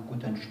 Beine noch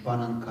gut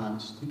entspannen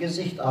kannst.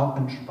 Gesicht auch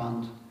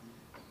entspannt.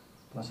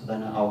 Lasse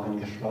deine Augen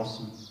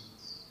geschlossen.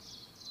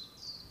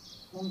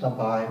 Und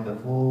dabei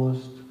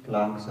bewusst,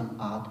 langsam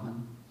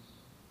atmen.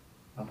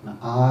 Atme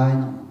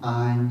ein um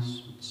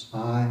 1, um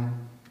 2,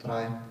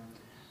 3.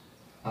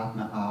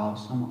 Atme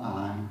aus um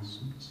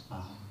 1, um 2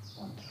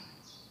 und 3.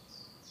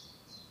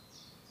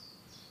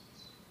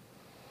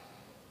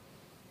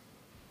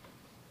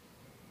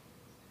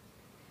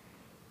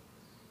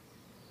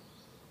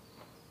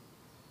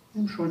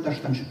 Im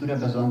Schulterstand spüre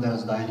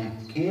besonders deine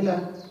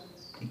Kehle,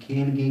 die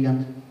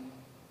Kehlgegend.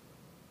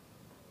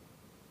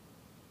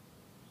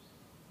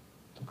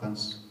 Du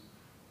kannst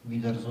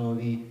wieder so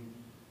wie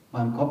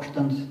beim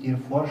Kopfstand dir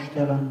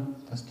vorstellen,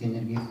 dass die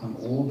Energie von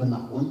oben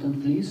nach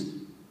unten fließt,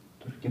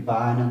 durch die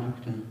Beine,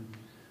 durch den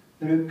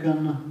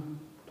Rücken,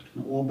 durch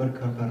den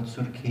Oberkörper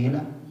zur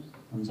Kehle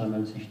und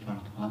sammelt sich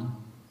dort an.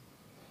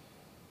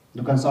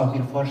 Du kannst auch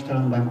dir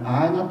vorstellen, beim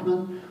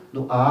Einatmen,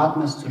 du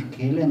atmest zur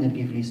Kehle,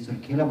 Energie fließt zur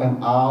Kehle,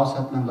 beim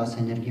Ausatmen lass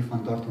Energie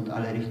von dort in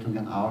alle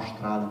Richtungen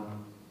ausstrahlen.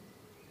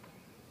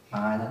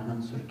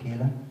 Einatmen zur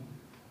Kehle,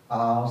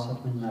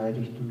 ausatmen in alle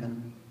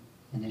Richtungen,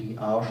 Energie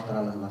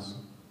ausstrahlen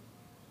lassen.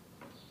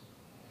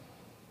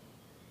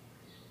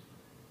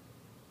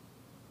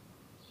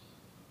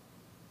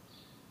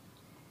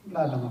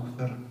 Bleibe noch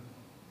für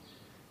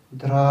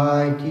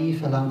 3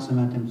 tiefe,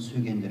 langsame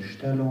Atemzüge in der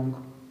Stellung.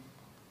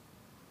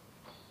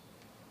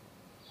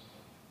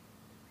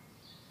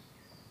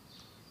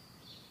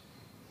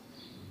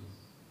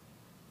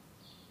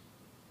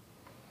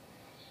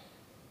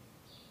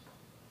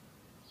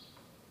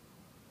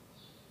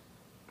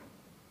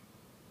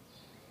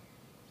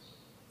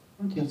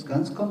 Und jetzt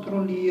ganz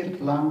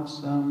kontrolliert,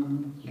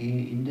 langsam,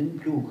 geh in den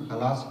Flug,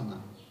 Halasana.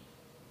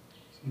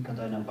 Sinke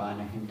deine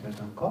Beine hinter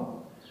den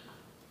Kopf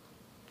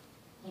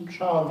und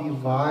schau,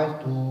 wie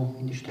weit du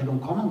in die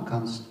Stellung kommen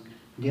kannst.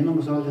 Die Dehnung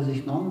sollte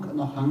sich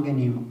noch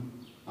angenehm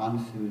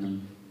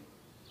anfühlen.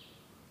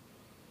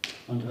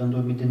 Und wenn du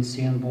mit den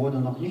Zehen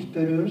Boden noch nicht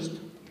berührst,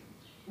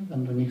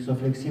 wenn du nicht so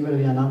flexibel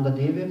wie ein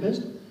Devi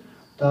bist,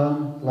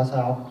 dann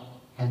lasse auch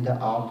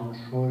Hände auf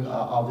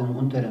den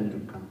unteren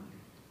Rücken.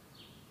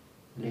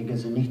 Lege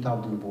sie nicht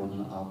auf den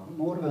Boden ab.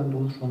 Nur wenn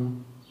du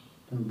schon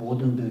den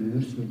Boden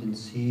berührst mit den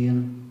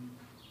Zehen,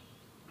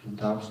 dann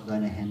darfst du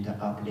deine Hände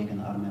ablegen,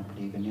 Arme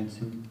ablegen.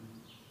 Jetzt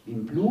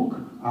im Flug,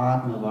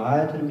 atme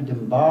weiter mit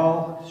dem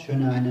Bauch.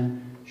 Eine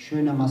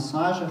schöne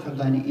Massage für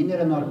deine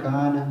inneren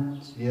Organe.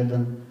 Es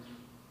werden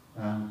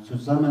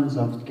zusammen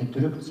sanft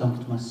gedrückt,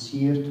 sanft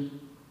massiert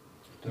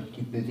durch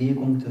die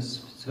Bewegung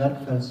des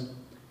Zwerchfells.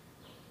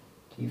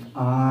 Tief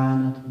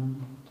einatmen,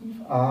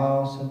 tief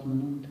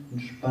ausatmen und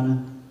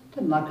entspanne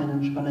den Nacken,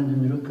 entspanne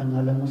den Rücken,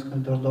 alle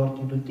Muskeln dort,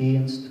 die du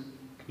dehnst.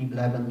 Knie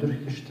bleiben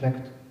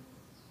durchgestreckt.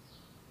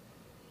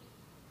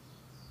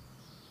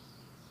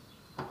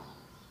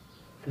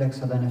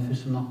 Flexe deine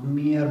Füße noch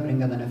mehr,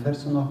 bringe deine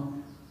Ferse noch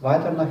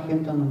weiter nach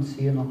hinten und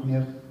ziehe noch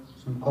mehr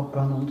zum Kopf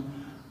ran und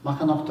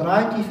mache noch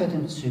 3 tiefe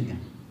Atemzüge.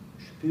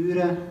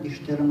 Spüre die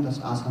Stellung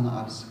des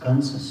Asana als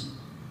Ganzes.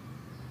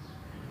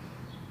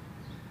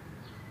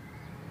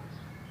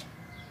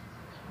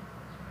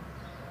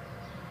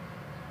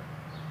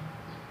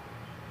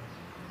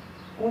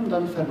 Und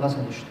dann verlasse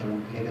die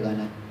Stellung. Lege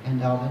deine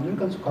Hände auf den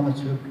Rücken, komme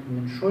zurück in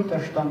den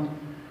Schulterstand.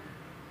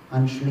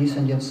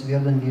 Anschließend jetzt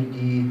werden wir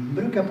die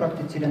Brücke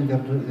praktizieren.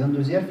 Wenn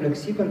du sehr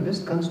flexibel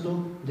bist, kannst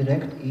du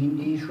direkt in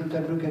die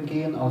Schulterbrücke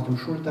gehen, aus dem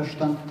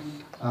Schulterstand,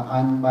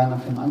 ein Bein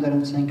auf dem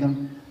anderen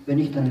senken. Wenn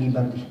nicht, dann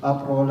lieber sich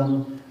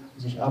abrollen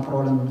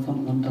und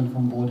von unten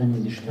vom Boden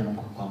in die Stellung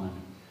kommen.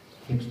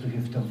 Hebst du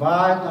Hüfte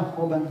weit nach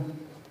oben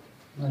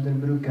bei der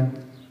Brücke.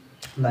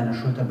 Deine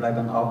Schulter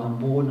bleiben auf dem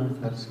Boden,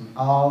 Fersen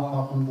auch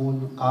auf dem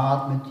Boden,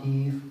 atme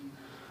tief.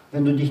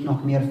 Wenn du dich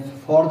noch mehr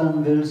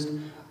fordern willst,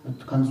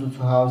 kannst du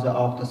zu Hause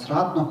auch das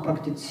Rad noch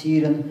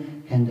praktizieren,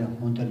 Hände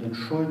unter den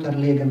Schultern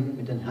legen,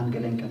 mit den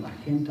Handgelenken nach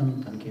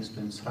hinten, dann gehst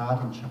du ins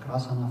Rad, in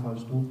Chakrasana,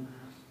 falls du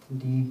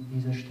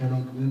diese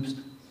Stellung übst.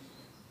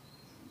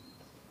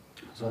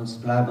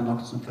 Sonst bleiben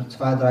noch für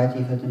 2, 3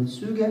 tiefe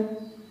Atemzüge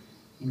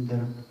in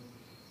der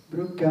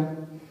Brücke.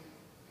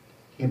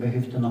 Hebe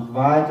Hüfte noch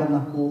weiter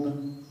nach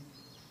oben.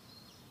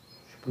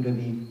 Spüre,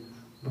 wie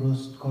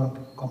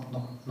Brustkorb, Kopf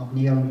noch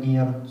näher und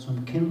näher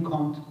zum Kinn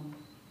kommt.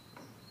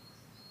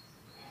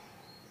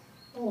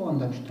 Und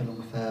dann Stellung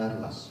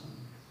verlassen.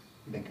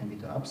 Becken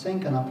wieder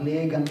absenken,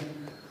 ablegen.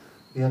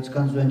 Jetzt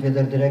kannst du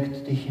entweder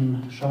direkt dich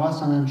in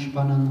Shavasana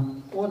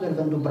entspannen oder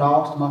wenn du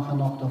brauchst, mache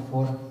noch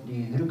davor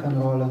die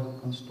Rückenrolle.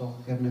 Kannst du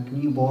auch gerne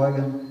Knie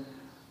beugen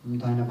und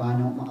deine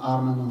Beine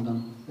umarmen und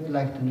dann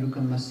vielleicht den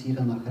Rücken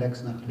massieren, nach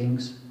rechts, nach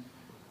links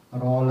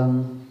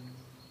rollen.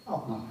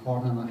 Auch nach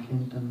vorne, nach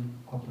hinten,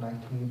 Kopf leicht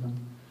heben,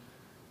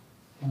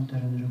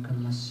 unteren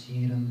Rücken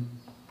massieren,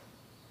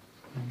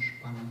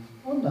 entspannen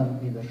und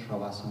dann wieder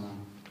Shavasana.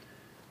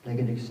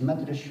 Lege dich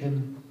symmetrisch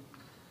hin,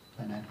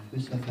 deine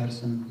Füße,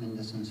 Fersen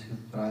mindestens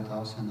hüftbreit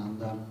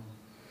auseinander,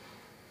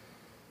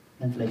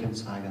 den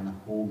Flächenzeiger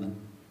nach oben.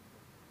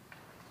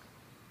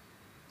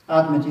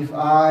 Atme tief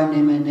ein,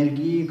 nehme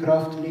Energie,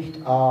 Kraft,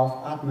 Licht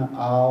auf, atme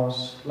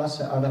aus,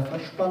 lasse alle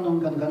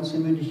Verspannungen, ganze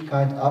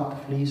Müdigkeit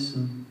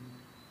abfließen.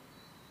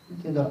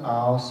 Mit jeder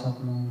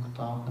Ausatmung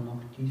tauche noch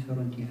tiefer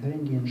und tiefer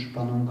in die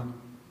Entspannung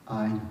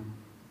ein.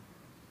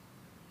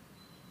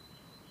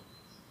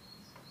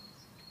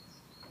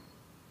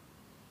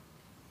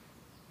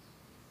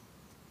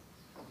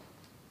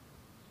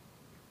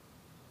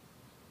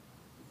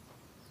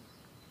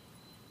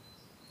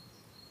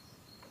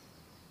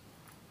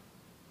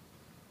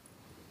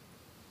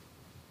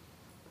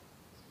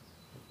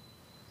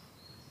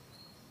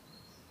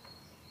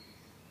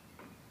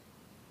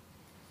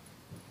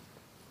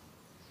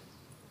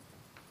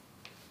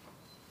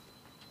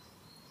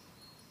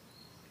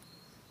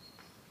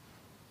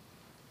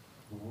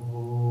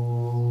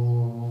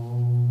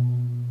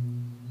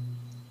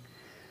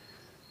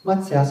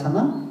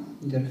 Matsyasana,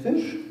 der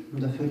Fisch.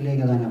 Und dafür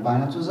lege deine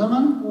Beine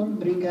zusammen und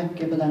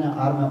gebe deine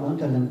Arme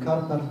unter den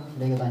Körper,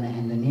 lege deine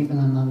Hände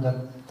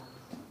nebeneinander,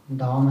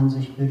 Daumen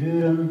sich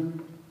berühren.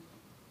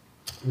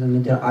 Und dann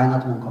mit der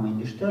Einatmung komme in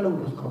die Stellung,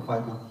 Brustkorb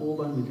weit nach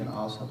oben, mit der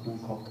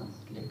Ausatmung Kopf dann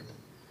legt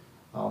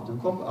auf den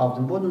Kopf, auf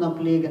den Boden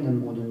ablegen,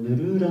 den Boden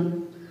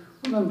berühren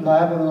und dann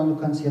bleibe, und du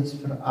kannst jetzt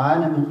für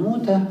 1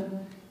 Minute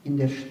in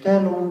der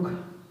Stellung,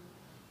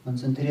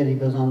 konzentriere dich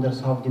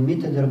besonders auf die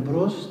Mitte der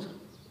Brust.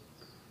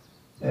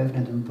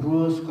 Öffne den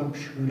Brustkorb,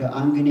 spüre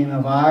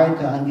angenehme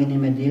Weite,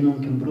 angenehme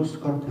Dehnung im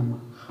Brustkorb, im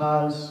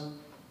Hals.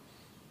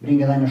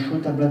 Bringe deine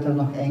Schulterblätter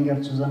noch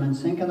enger zusammen,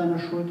 senke deine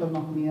Schulter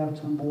noch mehr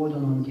zum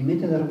Boden und die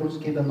Mitte der Brust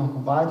gebe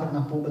noch weiter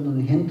nach oben und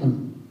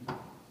hinten.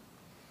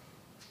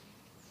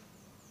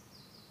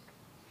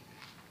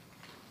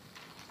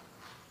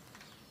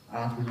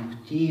 Atme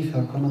noch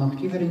tiefer, komme noch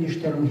tiefer in die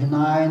Stellung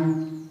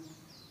hinein.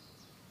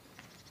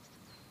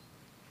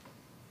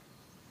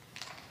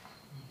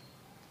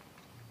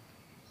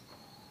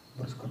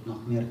 Brustkorb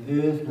noch mehr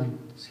öffnen,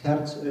 das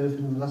Herz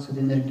öffnen, lasse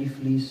die Energie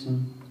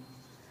fließen.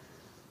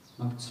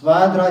 Noch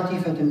 2, 3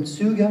 tiefe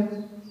Atemzüge.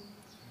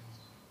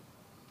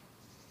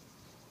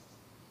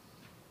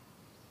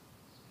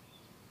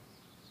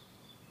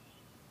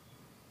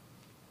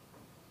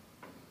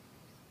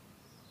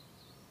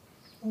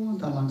 Und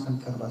dann langsam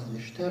verlasse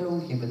die Stellung,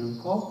 hebe den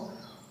Kopf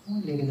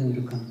und lege den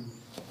Rücken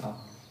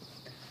ab.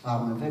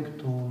 Arme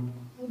wegtun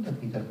und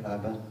dann wieder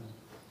bleibe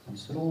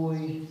ganz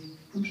ruhig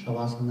im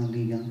Shavasana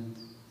liegen.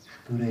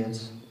 Spüre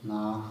jetzt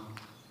nach.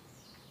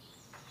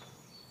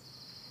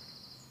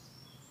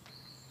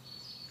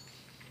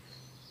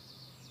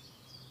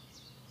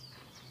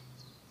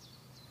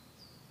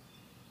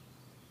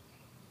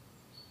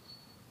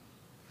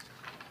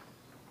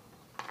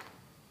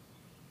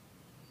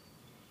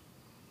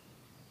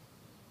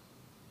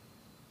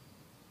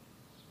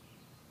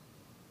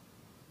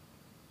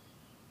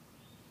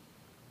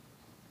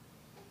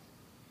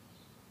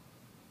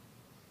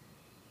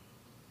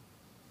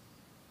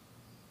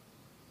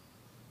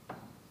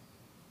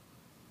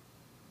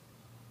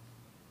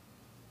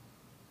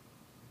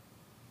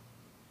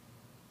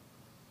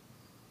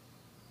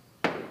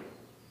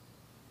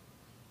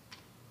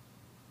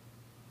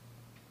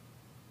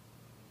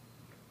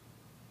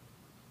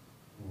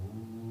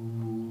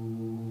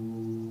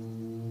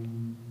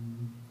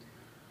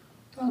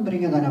 Dann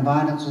bringe deine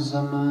Beine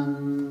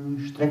zusammen,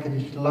 strecke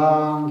dich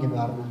lang, gebe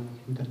Arme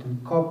hinter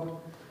den Kopf,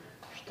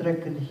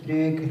 strecke dich,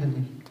 regle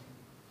dich.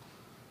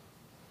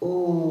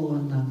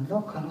 Und dann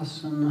locker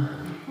lassen.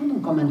 Und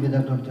dann kommen wir wieder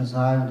durch die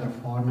Seite oder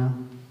vorne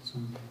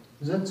zum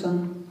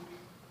Sitzen.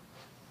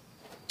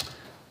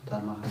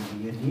 Dann machen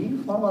wir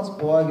die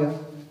Vorwärtsbeuge.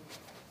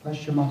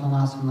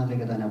 Paschimottanasana,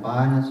 lege deine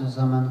Beine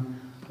zusammen.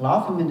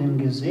 Laufe mit dem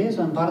Gesäß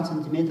so ein paar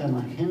Zentimeter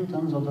nach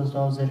hinten, sodass du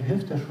aus der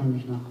Hüfte schon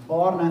dich nach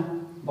vorne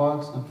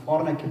beugst, nach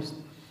vorne kippst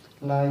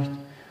leicht.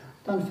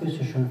 Dann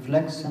Füße schön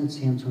flexen,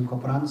 ziehen zum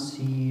Kopf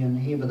ranziehen,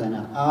 hebe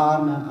deine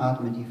Arme,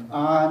 atme tief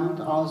ein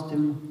und aus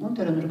dem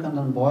unteren Rücken,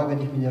 dann beuge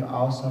dich mit der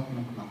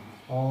Ausatmung nach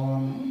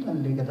vorne und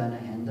dann lege deine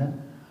Hände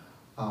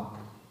ab.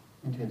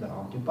 Entweder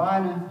auf die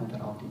Beine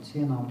oder auf die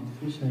Zähne, auf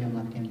die Füße, je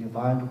nachdem wie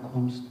weit du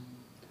kommst.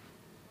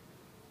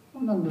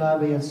 Und dann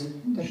bleibe jetzt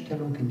in der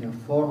Stellung, in der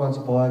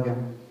Vorwärtsbeuge.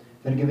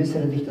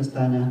 Vergewissere dich, dass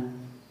deine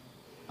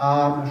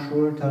Arme,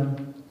 Schultern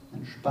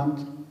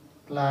entspannt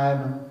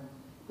bleiben.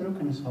 Der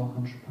Rücken ist auch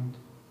entspannt.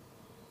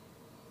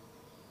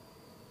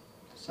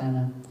 Das ist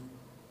eine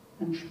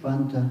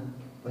entspannte,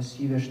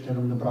 passive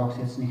Stellung. Du brauchst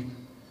jetzt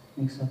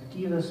nichts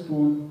Aktives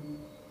tun.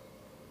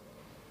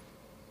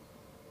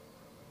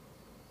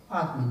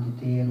 Atme in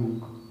die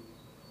Dehnung.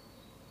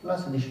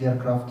 Lasse die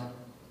Schwerkraft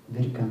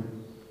wirken.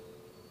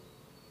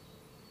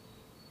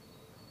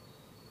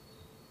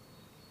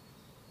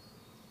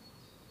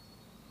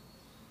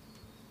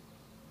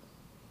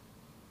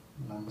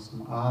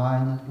 Langsam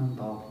einatmen,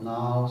 Bauch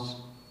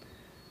hinaus.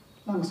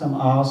 Langsam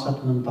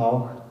ausatmen,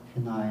 Bauch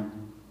hinein.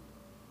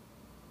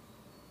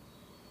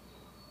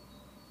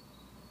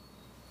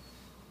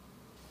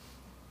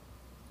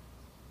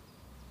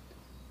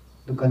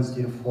 Du kannst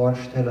dir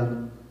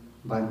vorstellen,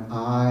 beim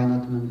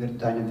Einatmen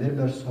wird deine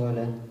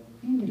Wirbelsäule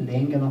in die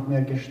Länge noch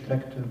mehr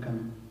gestreckt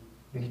wirken,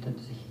 richtet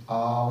sich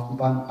auf. Und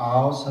beim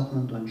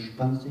Ausatmen, du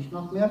entspannst dich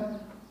noch mehr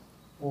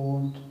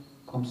und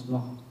kommst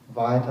noch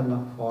weiter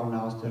nach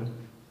vorne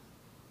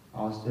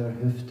aus der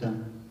Hüfte.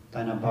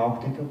 Deine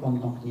Bauchdecke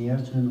kommt noch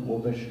näher zu den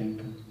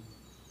Oberschenkeln.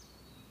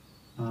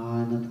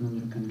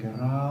 Einatmen, Rücken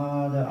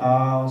gerade,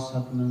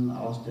 ausatmen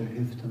aus der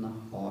Hüfte nach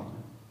vorne.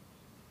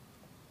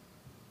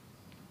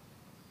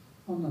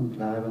 Und dann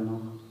bleibe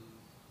noch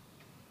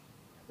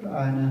für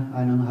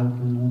 1,5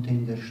 Minuten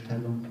in der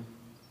Stellung.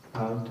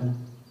 Halte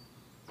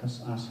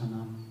das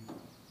Asana.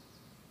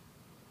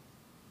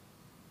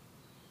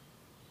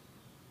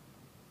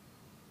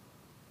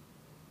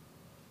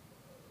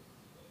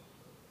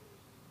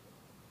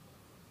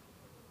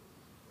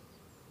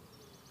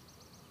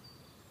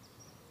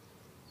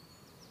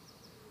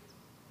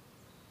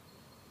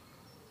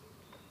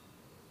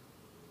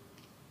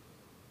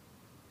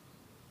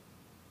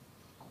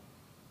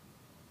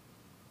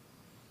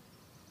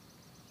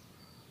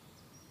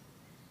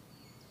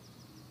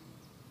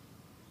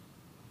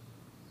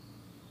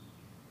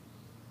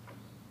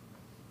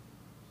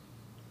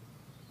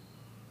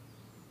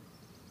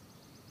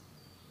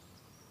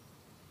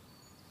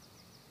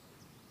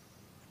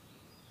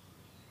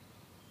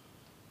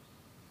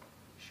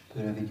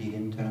 Spüre, wie die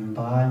hinteren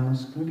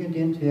Beinmuskeln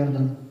gedehnt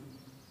werden.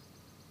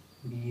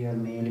 Wie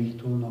allmählich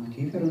du noch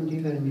tiefer und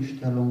tiefer in die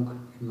Stellung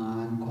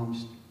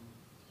hineinkommst.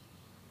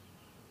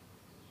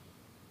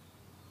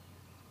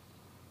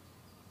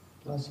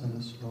 Lass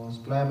alles los.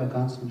 Bleibe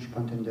ganz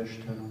entspannt in der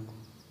Stellung.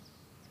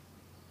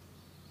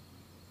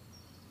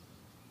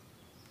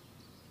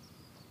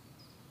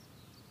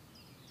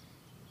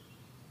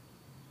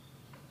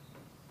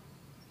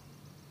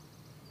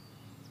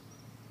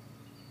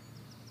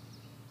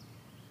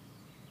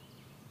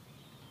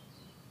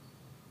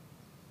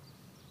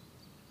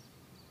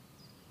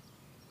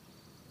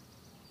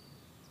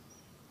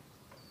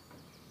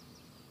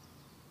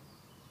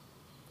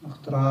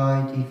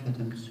 3 tiefe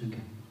Atemzüge.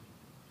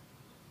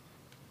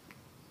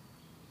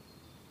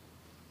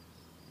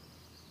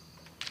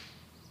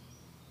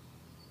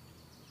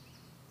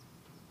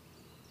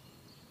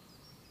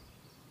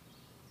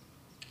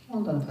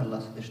 Und dann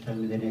verlasse die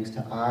Stelle mit der nächsten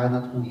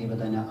Einatmung, hebe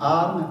deine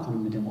Arme, komme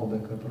mit dem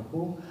Oberkörper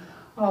hoch,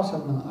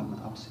 ausatmen,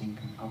 Arme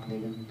absinken,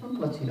 ablegen und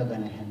platziere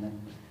deine Hände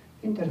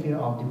hinter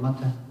dir auf die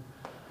Matte.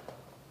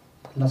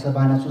 Lasse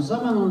Beine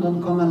zusammen und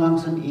dann komme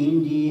langsam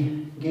in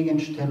die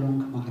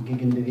Gegenstellung, mache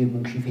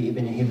Gegenbewegung, schiefe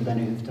Ebene, hebe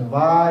deine Hüfte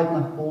weit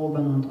nach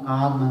oben und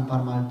atme ein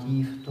paar Mal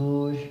tief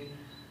durch.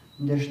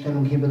 In der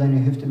Stellung hebe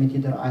deine Hüfte mit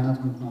jeder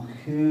Einatmung noch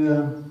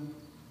höher,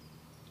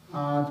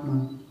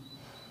 atme.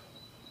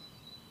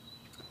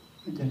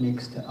 Mit der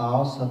nächsten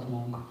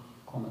Ausatmung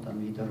komme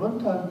dann wieder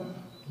runter,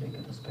 lege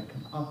das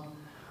Becken ab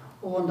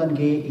und dann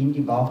gehe in die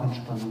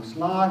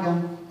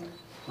Bauchentspannungslage,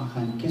 mache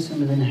ein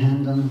Kissen mit den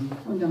Händen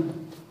und den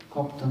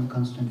Kopf dann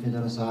kannst du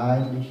entweder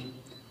seitlich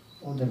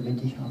oder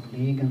mittig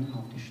ablegen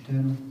auf die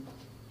Stirn.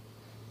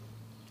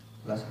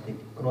 Lasse die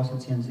großen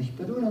Zehen sich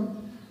berühren,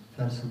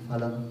 Fersen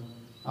fallen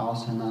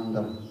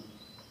auseinander.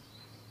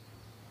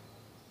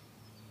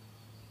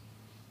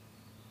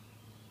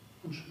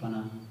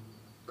 Entspanne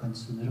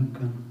ganzen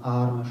Rücken,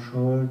 Arme,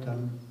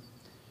 Schultern.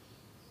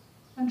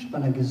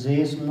 Entspanne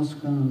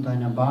Gesäßmuskeln und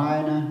deine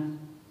Beine.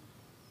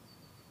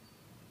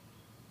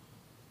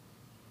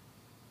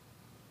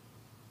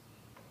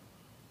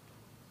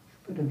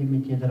 Spüre, wie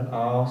mit jeder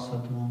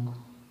Ausatmung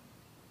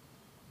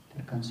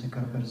der ganze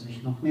Körper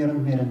sich noch mehr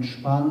und mehr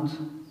entspannt.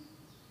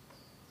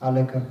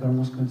 Alle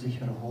Körpermuskeln sich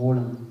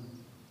erholen.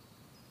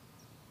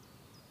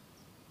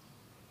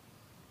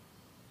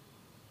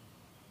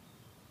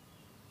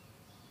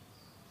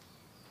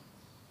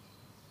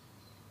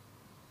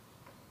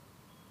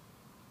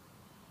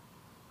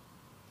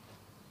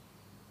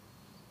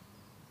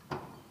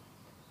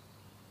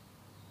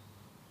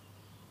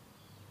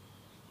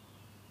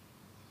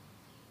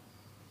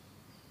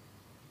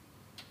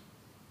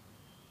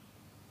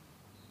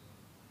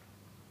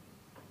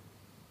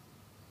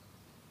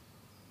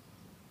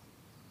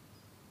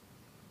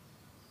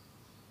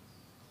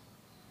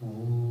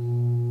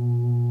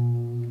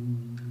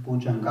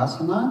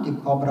 Bhujangasana, die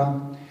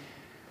Cobra.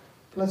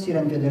 Platziere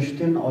entweder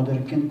Stirn oder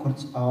Kinn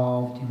kurz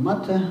auf die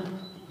Matte,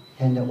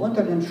 Hände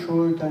unter den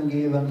Schultern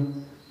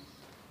geben,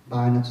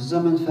 Beine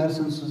zusammen,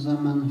 Fersen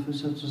zusammen,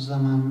 Füße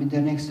zusammen. Mit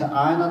der nächsten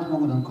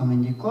Einatmung, dann komm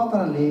in die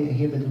Cobra,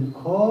 hebe den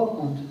Kopf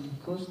und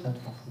die Brust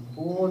etwa vom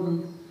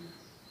Boden,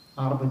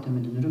 arbeite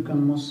mit den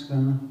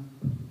Rückenmuskeln,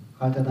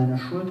 halte deine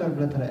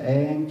Schulterblätter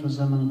eng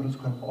zusammen,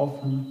 Brustkorb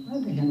offen,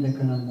 die Hände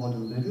können den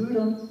Boden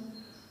berühren.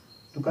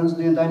 Du kannst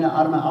dir deine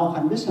Arme auch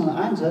ein bisschen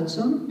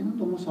einsetzen. Ja,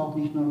 du musst auch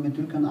nicht nur mit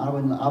Rücken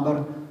arbeiten,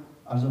 aber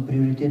also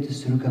Priorität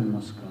ist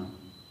Rückenmuskel.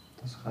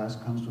 Das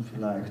heißt, kannst du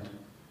vielleicht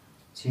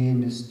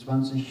 10 bis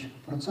 20%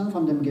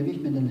 von dem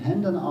Gewicht mit den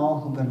Händen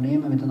auch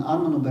übernehmen, mit den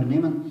Armen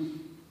übernehmen,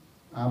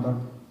 aber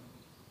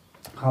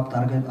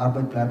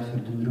Hauptarbeit bleibt für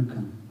den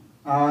Rücken.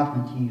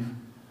 Atme tief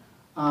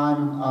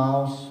ein und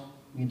aus,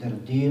 wieder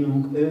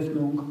Dehnung,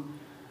 Öffnung,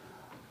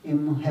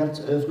 im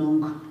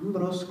Herzöffnung, im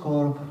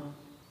Brustkorb.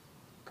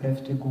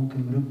 Kräftigung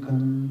im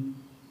Rücken.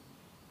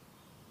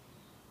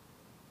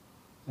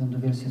 Wenn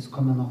du willst, jetzt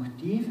kommen noch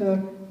tiefer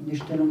in die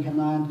Stellung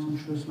hinein, zum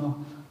Schluss noch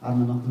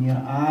Arme noch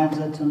mehr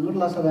einsetzen. Nur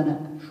lasse deine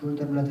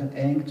Schulterblätter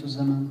eng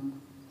zusammen.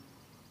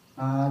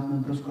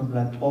 Atmen, Brustkorb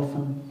bleibt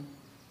offen.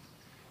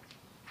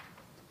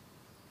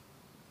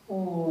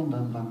 Und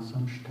dann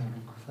langsam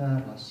Stellung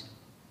verlassen.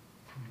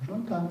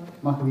 Runter,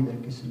 mache wieder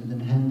Kissen mit den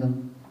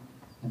Händen.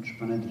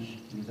 Entspanne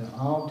dich wieder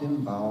auf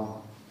den Bauch.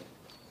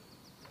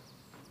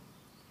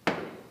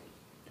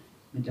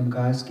 Mit dem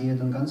Geist gehe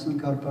den ganzen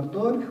Körper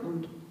durch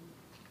und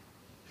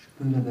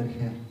spüre,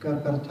 welche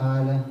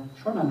Körperteile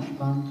schon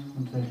entspannt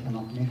und welche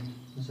noch nicht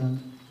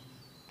sind.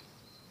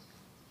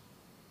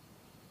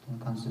 Dann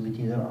kannst du mit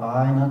jeder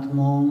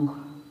Einatmung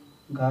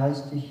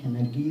geistig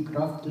Energie,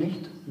 Kraft,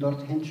 Licht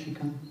dorthin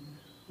schicken.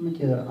 Und mit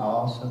jeder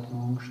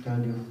Ausatmung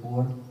stell dir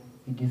vor,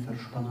 wie die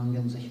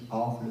Verspannungen sich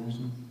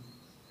auflösen.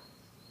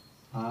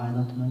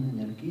 Einatmen,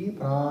 Energie,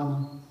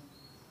 Prana.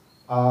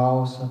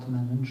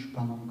 Ausatmen,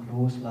 Entspannung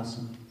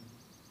loslassen.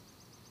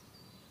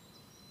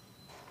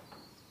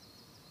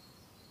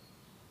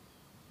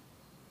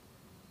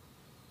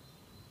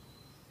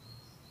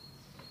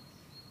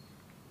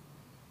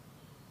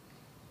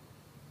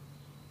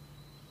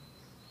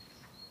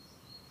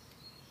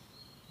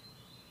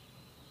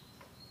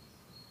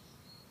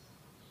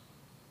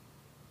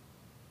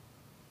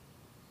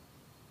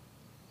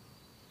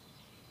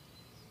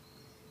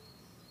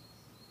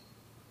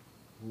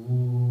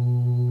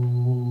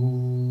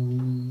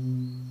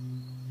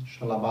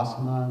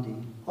 Shalabhasana, die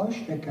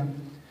Heuschrecke.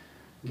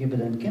 Gebe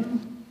dein Kinn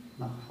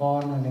nach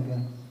vorne,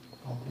 lege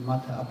auf die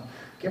Matte ab.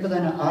 Gebe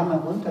deine Arme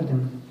unter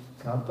dem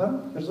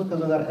Körper. Versuche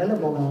sogar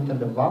Ellenbogen unter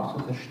dem Bauch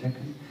zu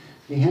verstecken.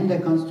 Die Hände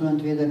kannst du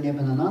entweder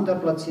nebeneinander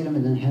platzieren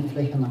mit den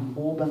Handflächen nach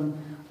oben,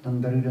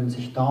 dann berühren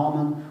sich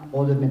Daumen,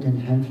 oder mit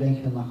den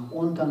Handflächen nach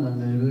unten, dann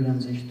berühren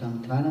sich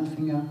dann kleinen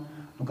Finger.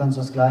 Du kannst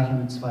das gleiche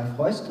mit 2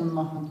 Fäusten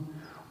machen.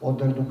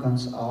 Oder du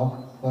kannst auch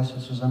Fäuste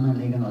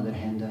zusammenlegen oder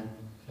Hände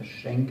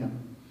verschränken.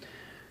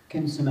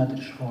 Kinn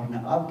symmetrisch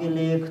vorne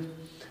abgelegt.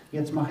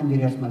 Jetzt machen wir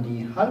erstmal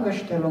die halbe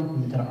Stellung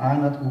mit der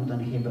Einatmung,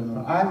 dann heben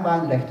nur ein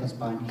Bein, rechtes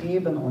Bein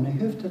heben, ohne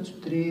Hüfte zu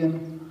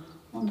drehen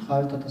und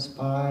halte das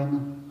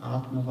Bein,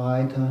 atme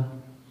weiter,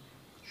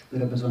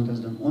 spüre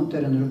besonders den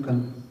unteren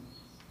Rücken,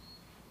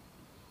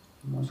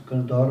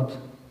 Muskeln dort.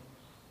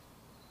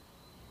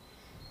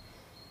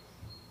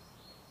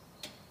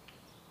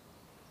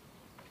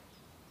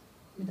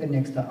 Mit der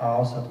nächsten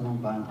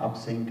Ausatmung Bein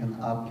absenken,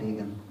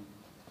 ablegen,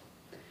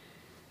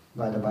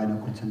 beide Beine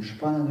kurz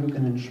entspannen,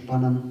 Rücken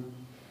entspannen.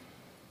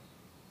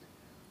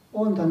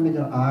 Und dann mit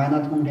der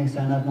Einatmung,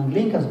 nächste Einatmung,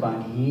 linkes Bein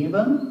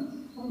heben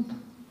und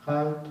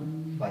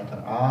halten,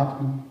 weiter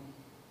atmen.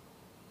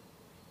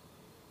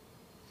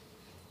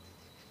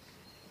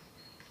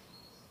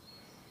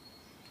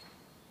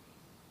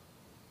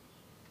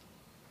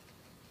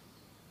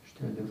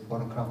 Stell dir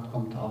vor, Kraft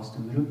kommt aus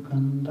dem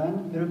Rücken,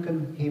 dein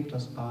Rücken hebt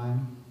das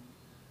Bein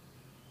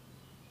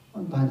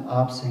und Bein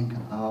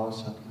absenken,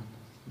 ausatmen.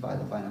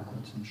 Beide Beine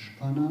kurz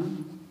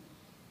entspannen,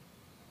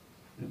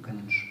 Rücken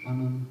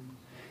entspannen.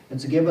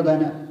 Jetzt gebe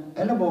deine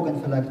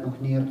Ellenbogen vielleicht noch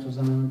näher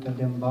zusammen unter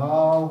dem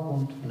Bauch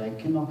und vielleicht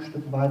Kinn noch ein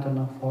Stück weiter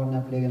nach vorne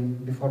ablegen.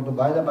 Bevor du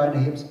beide Beine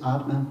hebst,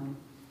 atme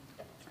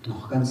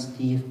noch ganz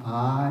tief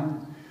ein,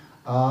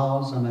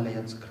 aus, sammle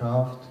jetzt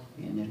Kraft,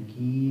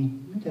 Energie.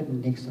 Mit der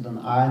nächsten dann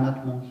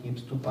Einatmung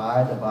hebst du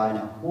beide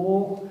Beine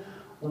hoch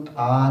und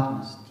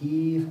atmest,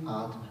 tief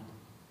atmen.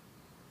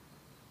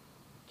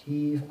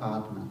 Tief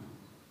atmen.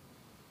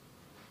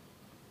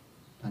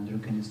 Dein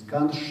Rücken ist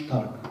ganz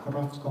stark.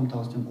 Kraft kommt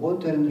aus dem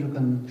unteren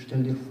Rücken.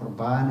 Stell dir vor,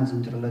 Beine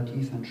sind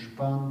relativ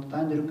entspannt.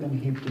 Dein Rücken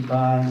hebt die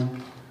Beine.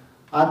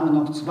 Atme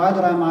noch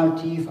 2-3 Mal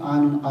tief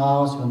ein und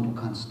aus, wenn du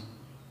kannst.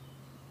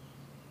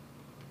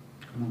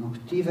 Komme noch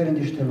tiefer in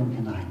die Stellung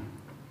hinein.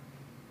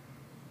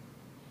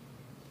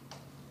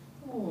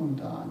 Und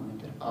dann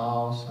mit der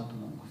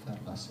Ausatmung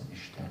verlasse die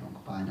Stellung.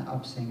 Beine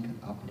absenken,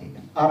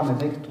 ablegen.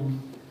 Arme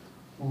wegtun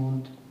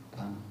und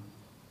dann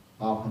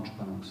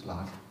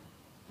Bauchentspannungslage.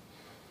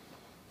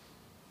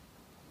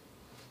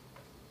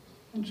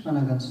 Entspanne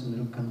den ganzen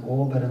Rücken,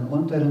 oberen,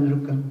 unteren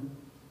Rücken,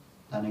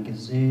 deine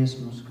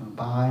Gesäßmuskeln,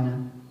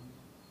 Beine.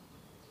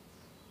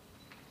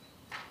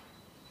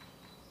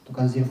 Du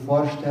kannst dir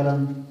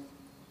vorstellen,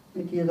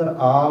 mit jeder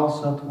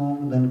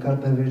Ausatmung, dein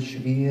Körper wird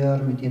schwer,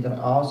 mit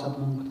jeder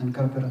Ausatmung, dein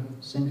Körper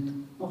sinkt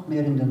noch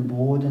mehr in den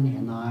Boden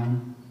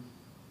hinein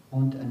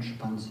und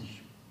entspannt sich.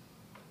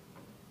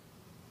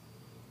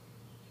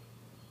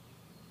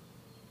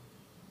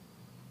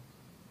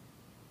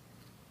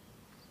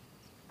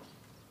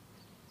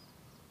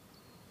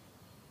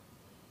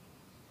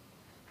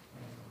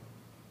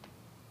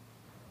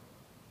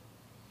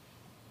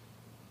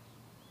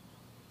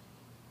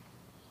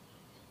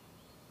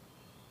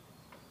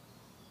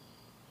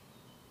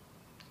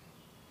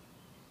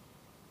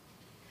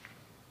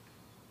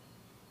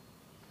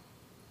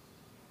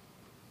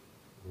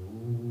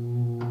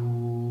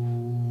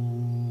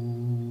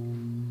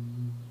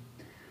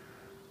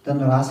 Dann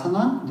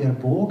Rasana, der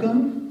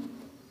Bogen,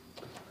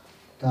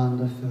 dann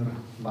dafür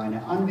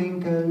Beine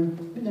anwinkeln,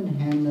 mit den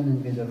Händen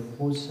entweder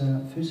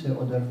Füße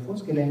oder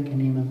Fußgelenke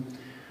nehmen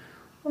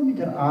und mit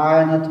der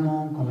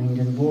Einatmung komme in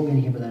den Bogen,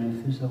 hebe deine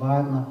Füße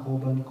weit nach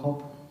oben,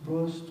 Kopf,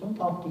 Brust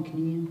und auch die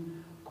Knie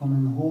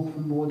kommen hoch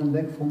vom Boden,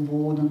 weg vom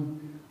Boden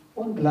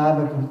und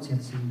bleibe kurz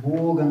jetzt im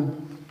Bogen,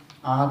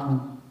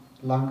 atmen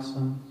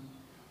langsam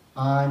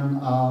ein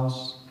und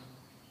aus,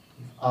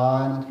 tief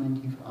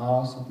einatmen, tief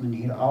ausatmen,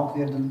 hier auch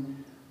werden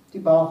die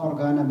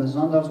Bauchorgane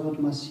besonders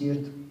gut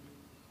massiert.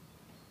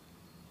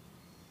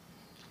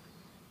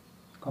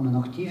 Komme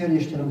noch tiefer in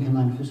die Stellung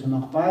hinein, Füße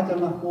noch weiter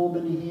nach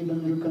oben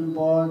heben, Rücken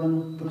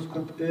beugen,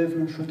 Brustkorb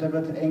öffnen,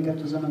 Schulterblätter enger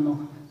zusammen, noch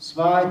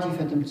 2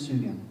 tiefe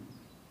Atemzüge.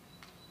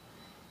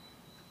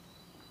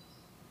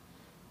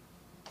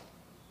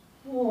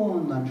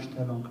 Und dann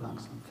Stellung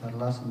langsam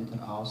verlassen mit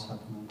der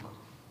Ausatmung.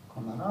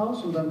 Komme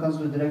raus und dann kannst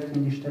du direkt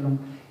in die Stellung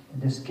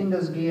des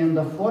Kindes gehen.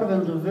 Davor,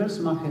 wenn du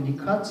willst, mache die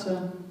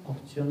Katze.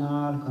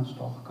 Optional kannst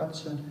du auch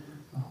Katze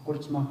noch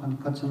kurz machen.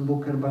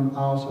 Katzenbuckel beim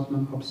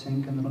Ausatmen, Kopf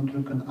senken,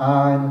 Rundrücken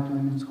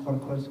einatmen, ins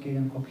Kreuz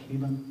gehen, Kopf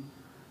heben.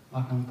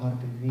 Mach ein paar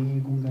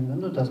Bewegungen,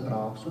 wenn du das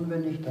brauchst. Und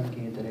wenn nicht, dann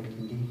gehe direkt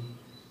in die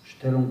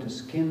Stellung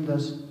des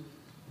Kindes.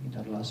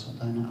 Wieder lasse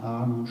deine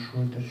Arme und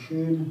Schulter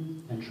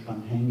schön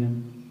entspannt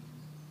hängen.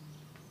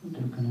 Und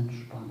Rücken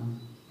entspannen.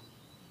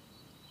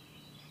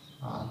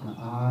 Atme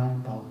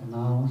ein, Bauch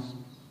hinaus.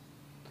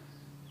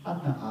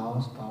 Atme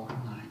aus, Bauch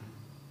hinein.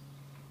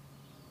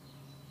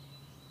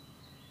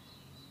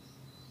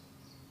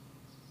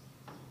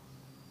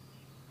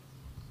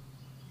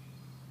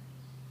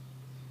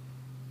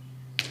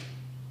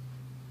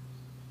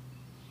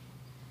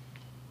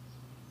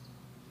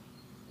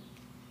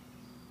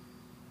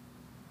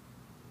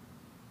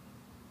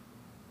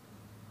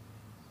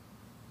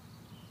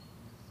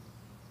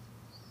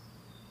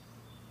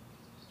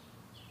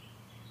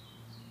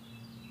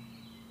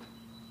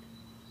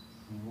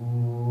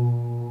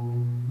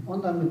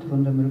 Und dann mit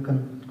rundem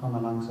Rücken komme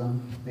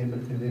langsam Wirbel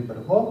für Wirbel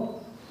hoch.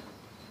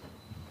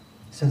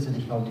 Setze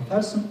dich auf die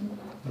Fersen,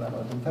 bleib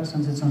auf den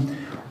Fersen sitzen.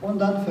 Und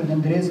dann für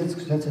den Drehsitz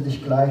setze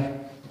dich gleich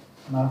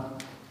nach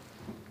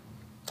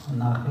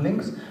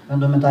links. Wenn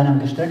du mit einem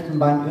gestreckten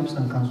Bein übst,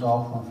 dann kannst du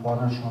auch von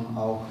vorne schon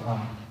auch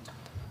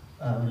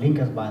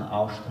linkes Bein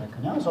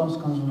ausstrecken. Ja?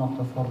 Sonst kannst du noch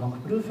davor noch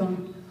prüfen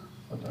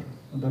oder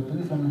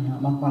überprüfen. Ja?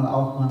 Manchmal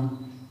auch man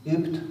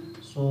übt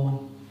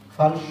so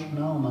falsch,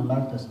 ne? Und man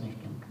merkt das nicht.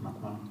 Und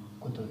manchmal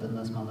gut, wenn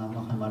das man dann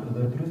noch einmal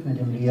überprüft mit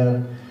dem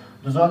Lehrer.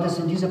 Du solltest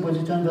in dieser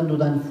Position, wenn du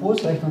deinen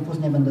rechten Fuß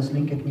neben das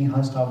linke Knie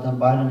hast, auf den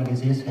beiden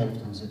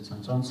Gesäßhälften sitzen.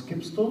 Sonst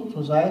kippst du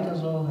zur Seite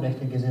so,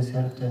 rechte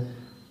Gesäßhälfte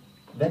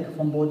weg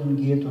vom Boden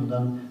geht und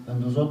dann,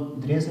 wenn du so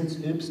Drehsitz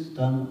übst,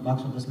 dann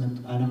machst du das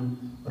mit einem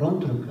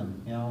Rundrücken,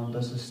 ja, und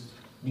das ist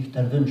nicht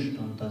erwünscht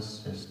und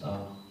das ist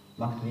auch,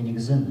 macht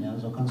wenig Sinn, ja,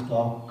 so kannst du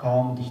auch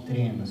kaum dich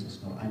drehen, das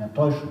ist nur eine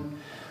Täuschung.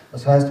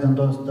 Das heißt, wenn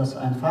das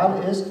ein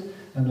Fall ist,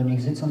 wenn du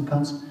nicht sitzen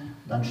kannst,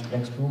 dann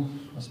streckst du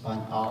das Bein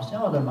aus,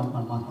 ja, oder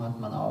manchmal hat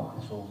man auch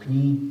so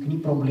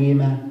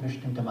Knieprobleme,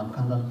 bestimmte, man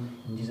kann dann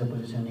in dieser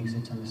Position nicht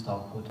sitzen, ist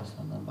auch gut, dass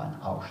man das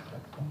Bein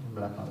ausstreckt, ja, dann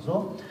bleibt man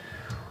so.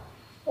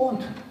 Und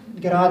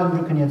gerade im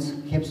Rücken jetzt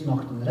hebst du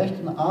noch den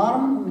rechten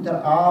Arm und mit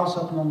der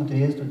Ausatmung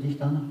drehst du dich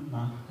dann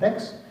nach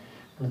rechts.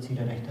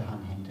 Platziere rechte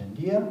Hand hinter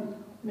dir.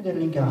 Mit der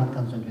linken Hand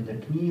kannst du entweder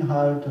Knie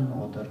halten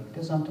oder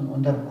gesamten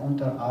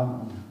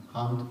Unterarm und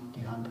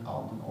die Hand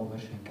auf den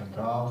Oberschenkel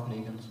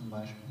drauflegen zum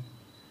Beispiel.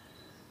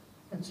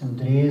 Jetzt im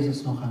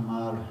Drehsitz noch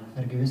einmal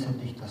vergewissere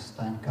dich, dass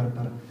dein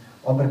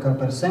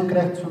Oberkörper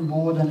senkrecht zum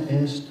Boden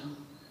ist.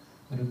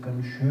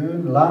 Rücken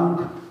schön lang.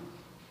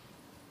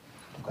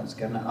 Du kannst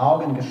gerne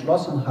Augen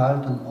geschlossen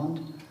halten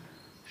und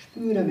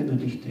spüre, wie du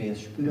dich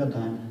drehst. Spüre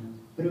deinen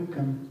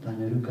Rücken,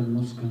 deine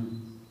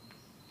Rückenmuskeln.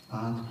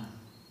 Atme.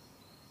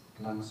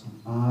 Langsam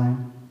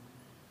ein,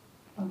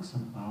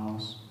 langsam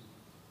aus.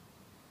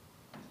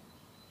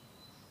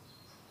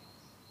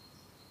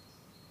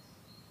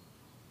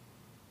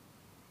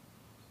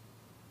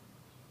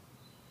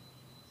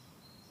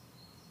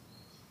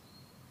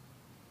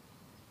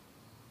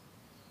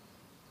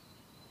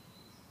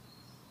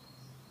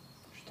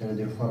 Stelle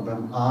dir vor,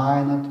 beim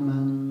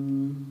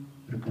Einatmen,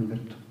 Rücken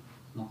wird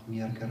noch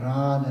mehr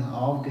gerade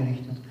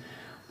aufgerichtet.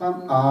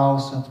 Beim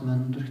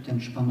Ausatmen, durch die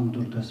Entspannung,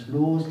 durch das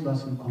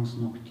Loslassen, kommst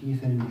du noch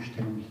tiefer in die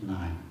Stellung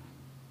hinein.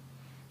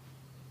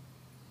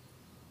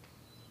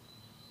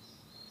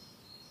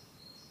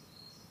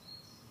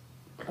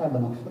 Bleibe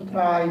noch für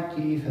 3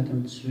 tiefe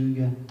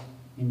Atemzüge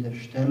in der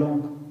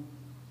Stellung.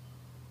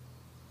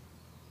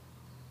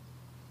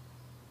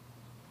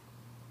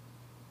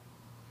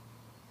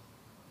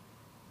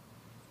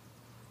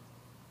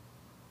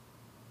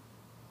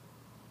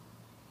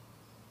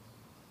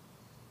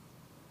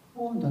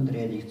 Und dann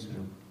drehe dich zurück.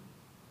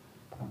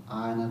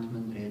 Beim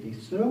Einatmen drehe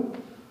dich zurück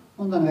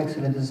und dann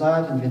wechsle die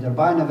Seite, entweder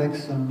Beine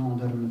wechseln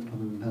oder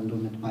wenn du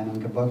mit meinem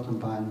gebeugten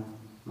Bein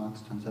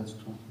magst, dann setzt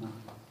du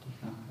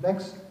dich nach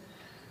rechts,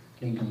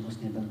 linken Fuß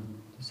neben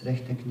das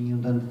rechte Knie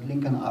und dann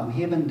linken Arm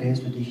heben,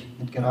 drehst du dich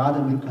mit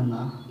geradem Rücken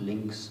nach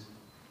links.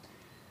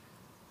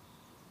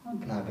 Und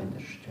bleibe in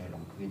der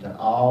Stellung.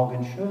 Wieder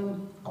Augen schön,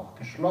 auch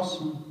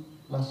geschlossen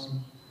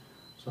lassen,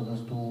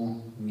 sodass du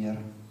mehr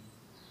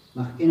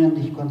nach innen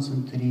dich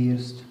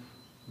konzentrierst,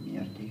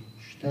 mehr die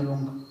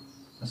Stellung,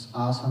 das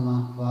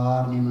Asana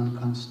wahrnehmen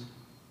kannst.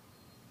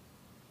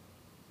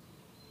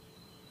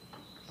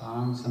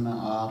 Langsame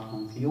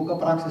Atmung. Die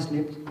Yoga-Praxis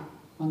lebt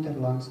von der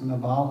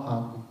langsamen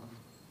Bauchatmung.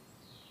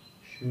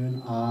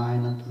 Schön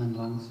einatmen,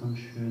 langsam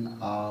schön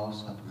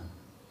ausatmen.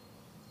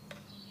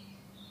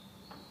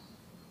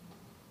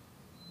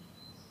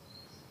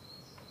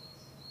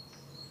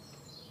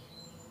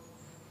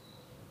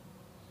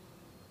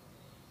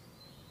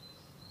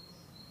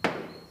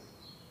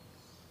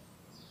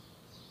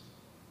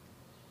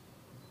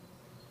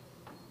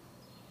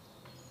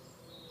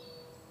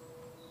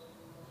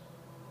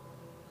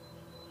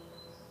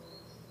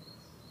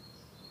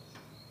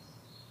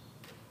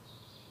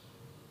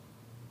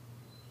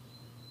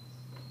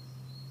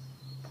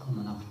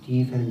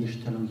 Tiefer in die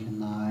Stellung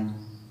hinein.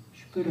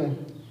 Spüre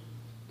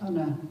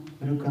deine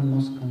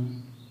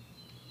Rückenmuskeln.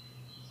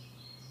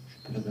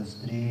 Spüre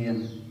das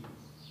Drehen.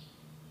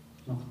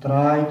 Noch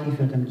 3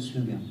 tiefe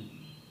Atemzüge.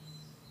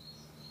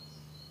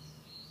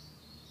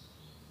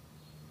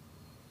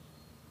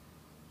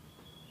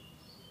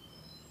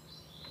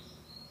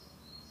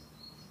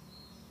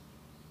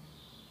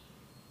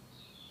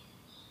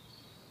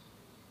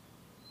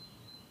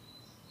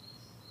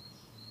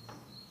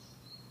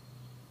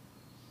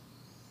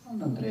 Und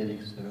dann drehe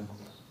dich zurück.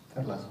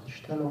 Verlasse die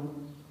Stellung.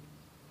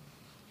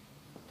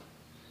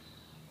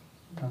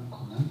 Dann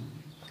komme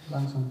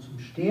langsam zum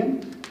Stehen.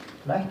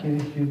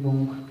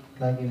 Gleichgewichtsübung,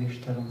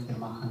 Gleichgewichtsstellung. Wir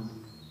machen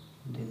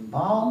den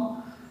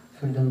Baum.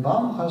 Für den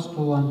Baum hast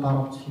du ein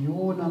paar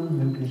Optionen,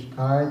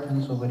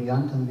 Möglichkeiten, so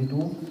Varianten, wie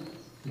du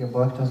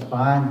gebeugtes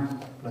Bein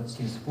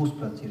platzierst, Fuß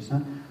platzierst.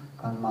 Ne?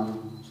 Kann man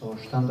so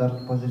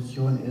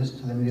Standardposition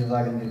ist, wenn wir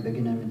sagen, wir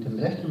beginnen mit dem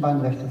rechten Bein,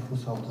 rechter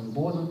Fuß auf dem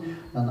Boden,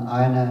 dann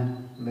eine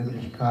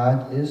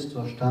Möglichkeit ist,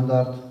 so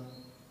Standard,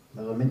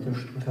 also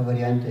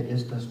Mittelstufe-Variante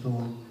ist, dass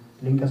du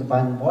linkes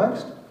Bein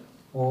beugst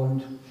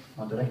und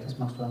oder rechtes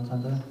machst du ans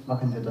andere,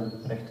 machen wir dann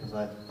rechte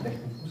Seite,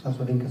 rechten Fuß,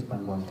 also linkes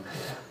Bein beugen.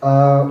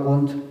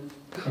 Und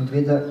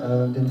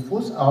entweder den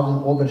Fuß auf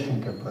den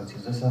Oberschenkel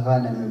platzierst, das ist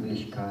eine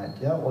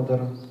Möglichkeit, ja, oder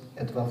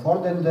etwa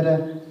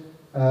fordernde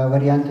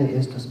Variante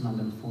ist, dass man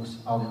den Fuß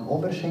auf den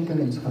Oberschenkel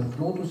ins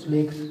Halblotus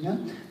legt. Ja.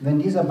 Wenn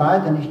diese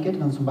beide nicht geht,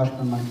 wenn zum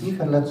Beispiel man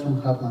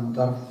Knieverletzung hat, man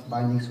darf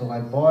Bein nicht so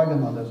weit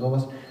beugen oder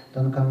sowas,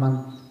 dann kann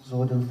man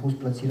so den Fuß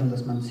platzieren,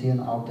 dass man Zehen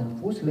auf den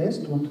Fuß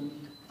lässt und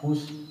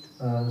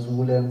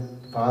Fußsohle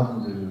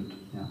Waden berührt.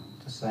 Ja,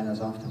 das ist eine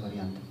sanfte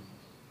Variante.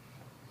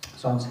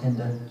 Sonst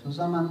Hände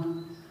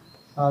zusammenhalten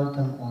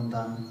und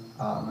dann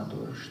Arme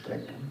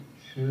durchstrecken.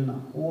 Schön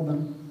nach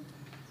oben,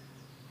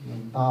 wie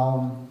ein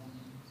Baum.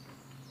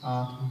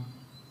 Atmen.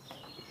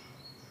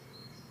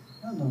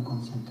 Und dann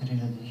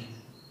konzentriere dich.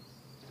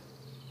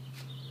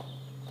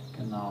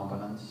 Genau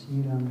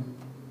balancieren.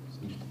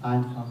 Ist nicht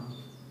einfach.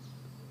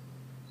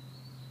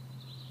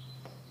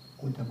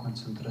 Gute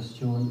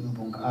Konzentration,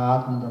 Übung,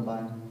 atmen dabei.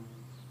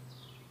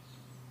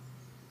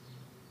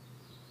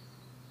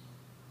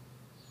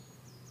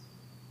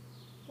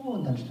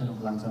 Und dann Stellung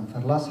langsam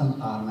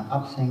verlassen, Arme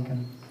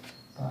absenken,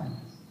 Beine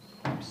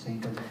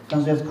absenken.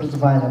 Kannst du jetzt kurz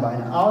beide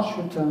Beine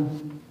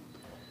ausschütteln.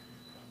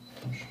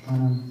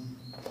 Entspannen.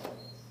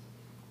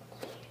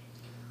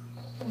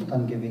 Und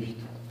dann Gewicht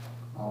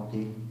auf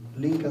die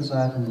linke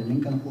Seite, den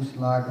linken Fuß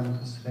lagern,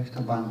 das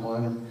rechte Bein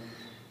beugen.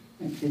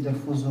 Mit jeder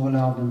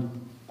Fußsohle auf den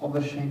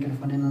Oberschenkel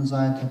von der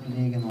Innenseite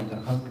legen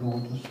oder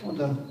Halblotus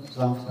oder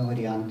sanfte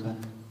Variante,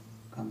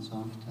 ganz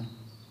sanfte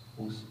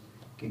Fuß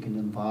gegen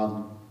den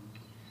Waden.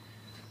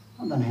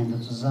 Und dann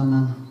Hände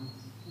zusammen,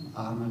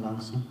 Arme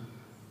langsam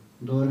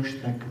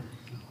durchstrecken,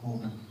 nach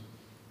oben,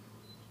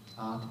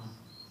 atmen.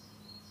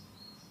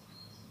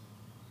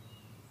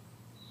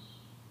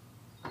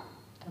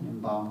 Im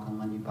Baum kann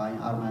man die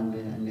Arme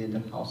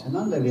entweder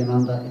auseinander, wie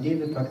einander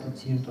Liebe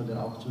praktiziert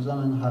oder auch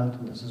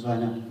zusammenhalten. Das ist so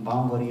eine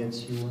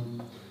Baumvariation.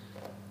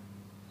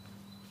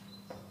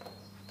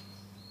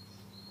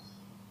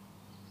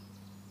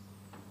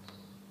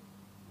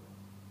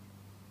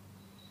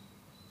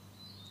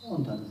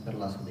 Und dann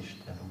verlasse die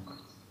Stellung.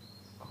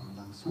 Komm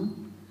langsam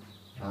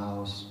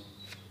raus.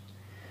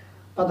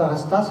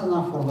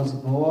 Padahastasana,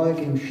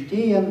 Vorwärtsbeuge im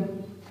Stehen.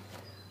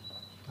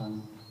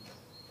 Dann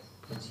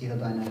platziere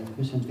deine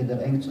Füße entweder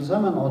eng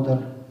zusammen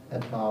oder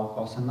etwa auch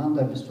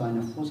auseinander, bis zu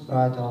einer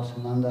Fußbreite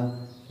auseinander,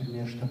 für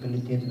mehr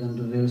Stabilität, wenn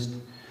du willst.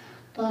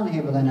 Dann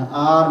hebe deine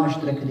Arme,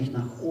 strecke dich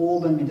nach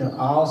oben, wieder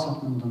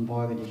ausatmen und dann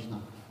beuge dich nach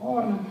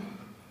vorne,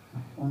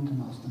 nach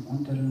unten, aus dem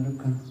unteren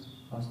Rücken,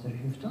 aus der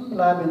Hüfte und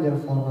bleib in der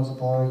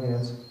Vorwärtsbeuge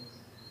jetzt.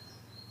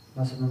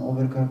 Lasse den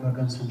Oberkörper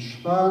ganz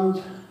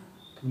entspannt,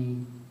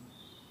 Knie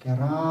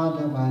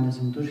gerade, Beine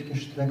sind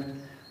durchgestreckt.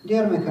 Die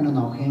Arme können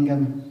auch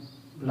hängen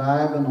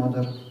bleiben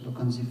oder du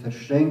kannst sie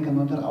verschränken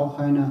oder auch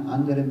eine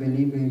andere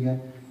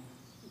beliebige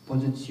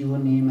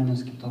Position nehmen.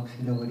 Es gibt auch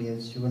viele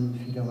Variationen,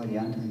 viele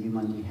Varianten, wie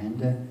man die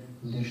Hände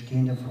in der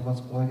stehenden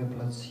Vorwärtsbeuge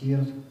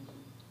platziert.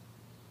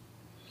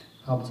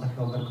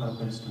 Hauptsache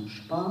Oberkörper ist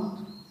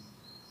entspannt.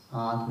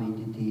 Atme in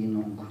die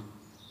Dehnung.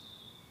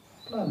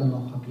 Bleibe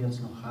noch ab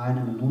jetzt noch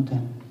eine Minute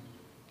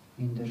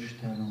in der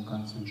Stellung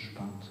ganz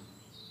entspannt.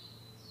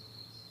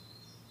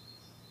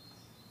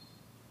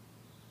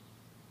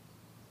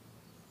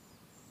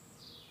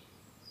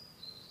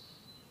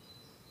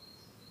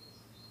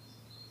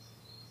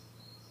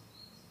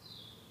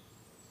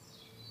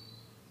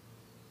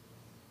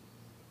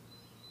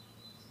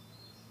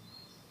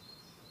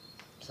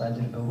 Sei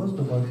dir bewusst,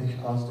 du beugst dich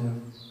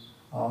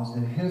aus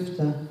der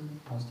Hüfte,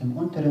 aus dem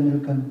unteren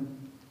Rücken.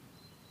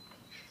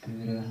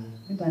 Spüre,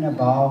 wie deine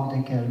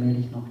Bauchdecke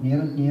allmählich noch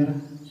näher und näher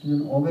zu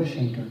den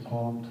Oberschenkel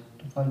kommt.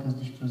 Du faltest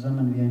dich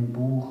zusammen wie ein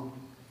Buch.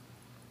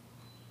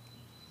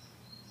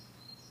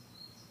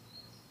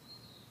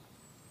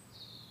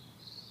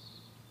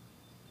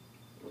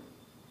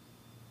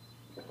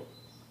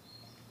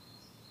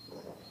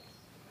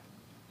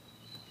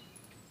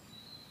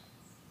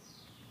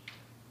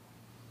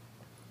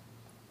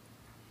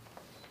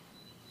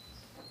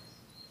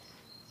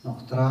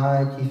 Noch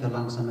 3 tiefe,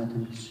 langsame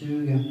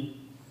Atemzüge.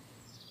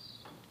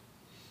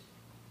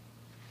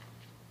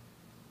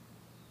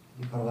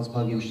 Die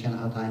Vorwärtsbeuge im Stehen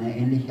hat eine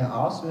ähnliche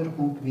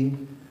Auswirkung wie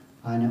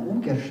eine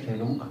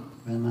Umkehrstellung,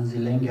 wenn man sie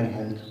länger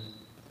hält.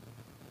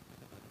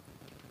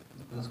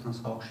 Das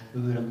kannst du auch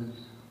spüren.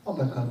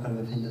 Oberkörper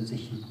befindet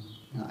sich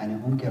in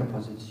einer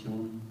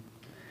Umkehrposition.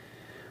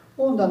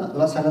 Und dann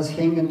lass alles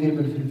hängen,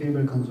 Wirbel für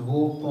Wirbel kannst du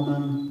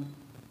hochkommen.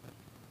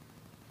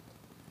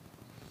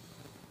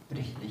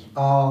 Richte dich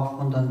auf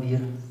und dann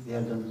wir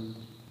werden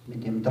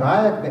mit dem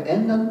Dreieck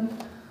beenden.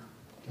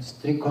 Das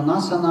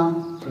Trikonasana,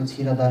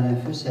 platziere deine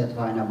Füße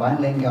etwa eine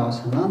Beinlänge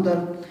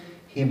auseinander,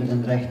 hebe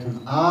den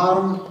rechten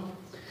Arm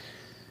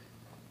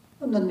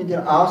und dann mit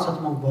der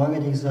Ausatmung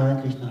beuge dich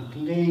seitlich nach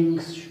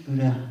links,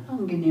 spüre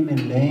angenehme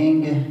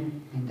Länge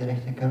in der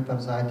rechten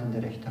Körperseite, in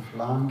der rechten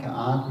Flanke,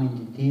 atme in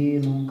die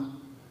Dehnung,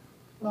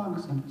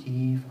 Langsam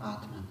tief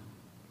atmen.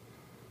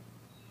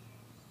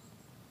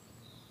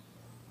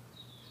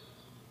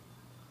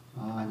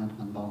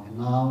 Einatmen, Bauch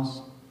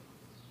hinaus,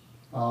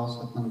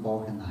 ausatmen,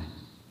 Bauch hinein.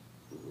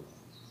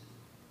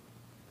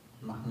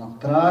 Mach noch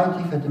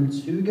 3 tiefe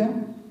Atemzüge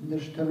in der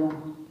Stellung.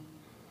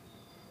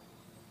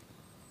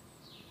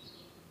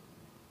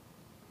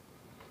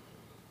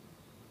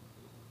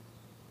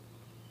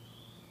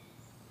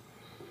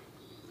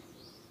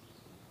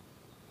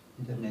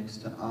 In der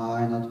nächsten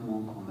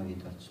Einatmung kommen wir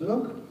wieder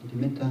zurück in die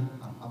Mitte,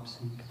 Arm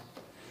absinken.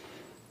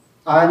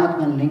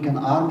 Einatmen, linken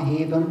Arm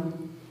heben,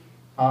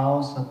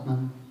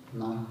 ausatmen,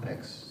 nach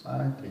rechts,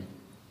 seitlich.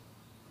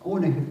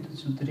 Ohne Hüfte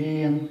zu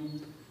drehen.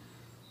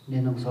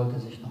 Dehnung sollte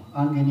sich noch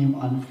angenehm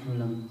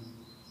anfühlen.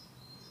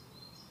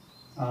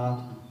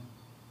 Atmen.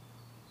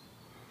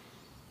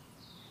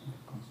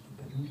 Kannst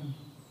du berühren.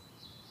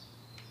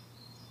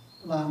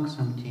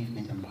 Langsam tief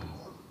mit dem Bauch.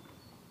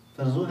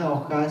 Versuche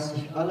auch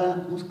geistig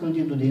alle Muskeln,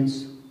 die du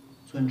dehnst,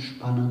 zu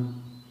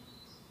entspannen.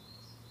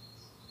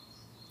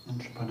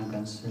 Entspanne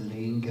ganze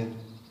linke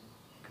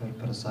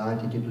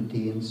Körperseite, die du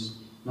dehnst.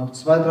 Noch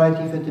 2, 3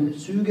 tiefe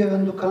Atemzüge,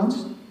 wenn du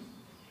kannst.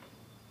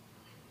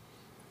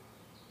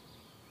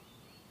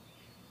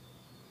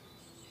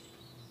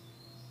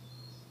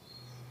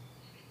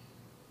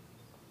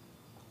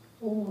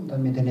 Und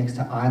dann mit der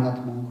nächsten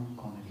Einatmung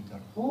komme wieder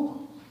hoch.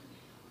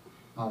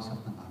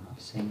 Ausatmen, Arm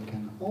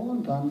absenken.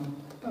 Und dann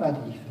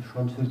bereite dich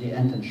schon für die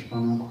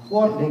Endentspannung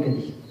vor. Lege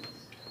dich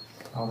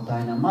auf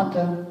deine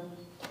Matte.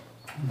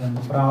 Und wenn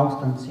du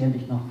brauchst, dann ziehe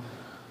dich noch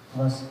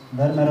was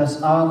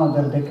Wärmeres an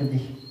oder decke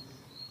dich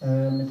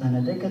mit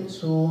einer Decke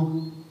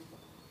zu.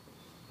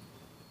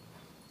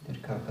 Der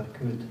Körper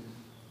kühlt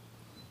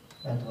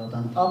etwa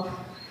dann ab.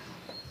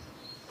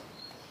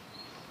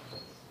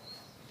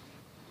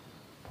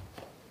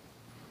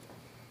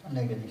 Dann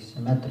lege dich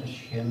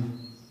symmetrisch hin.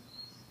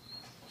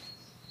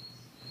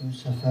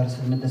 Füße,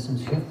 Fersen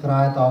mindestens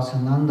hüftbreit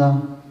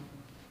auseinander.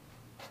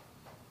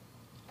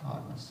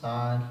 Arme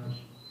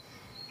seitlich.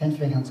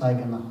 Handflächen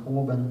nach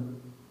oben.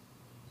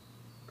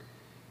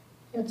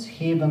 Jetzt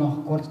hebe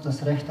noch kurz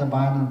das rechte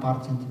Bein ein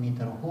paar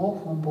Zentimeter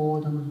hoch vom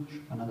Boden.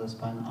 Spanne das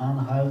Bein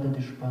an, halte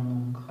die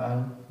Spannung,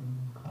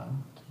 halten,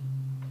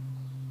 halten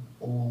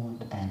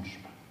und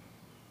entspannen.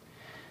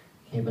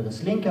 Hebe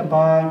das linke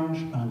Bein,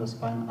 spanne das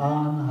Bein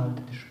an,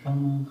 halte die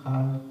Spannung,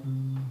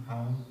 halten,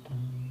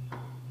 halten,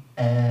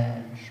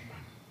 entspannen.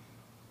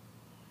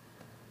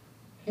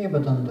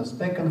 Hebe dann das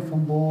Becken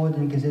vom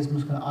Boden, die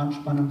Gesäßmuskeln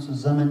anspannen,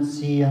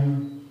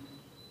 zusammenziehen.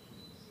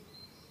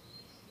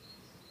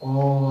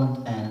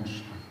 Und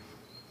entspannen.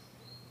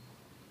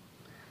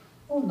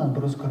 Und dann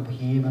Brustkorb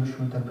heben,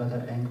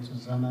 Schulterblätter eng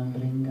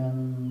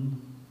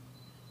zusammenbringen.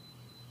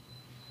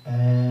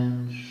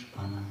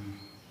 Entspannen.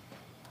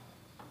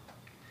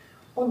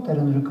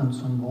 Unteren Rücken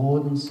zum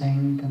Boden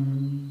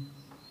senken.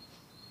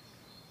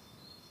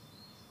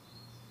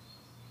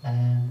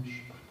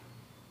 Entspannen.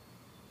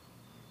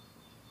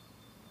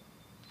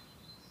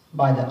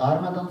 Beide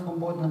Arme dann vom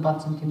Boden ein paar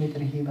Zentimeter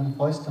heben,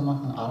 Fäuste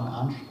machen, Arme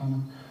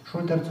anspannen,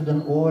 Schulter zu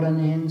den Ohren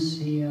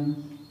hinziehen,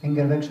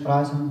 Finger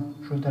wegspreißen,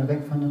 Schulter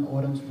weg von den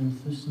Ohren zu den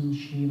Füßen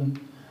schieben,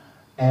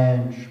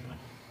 entspannen.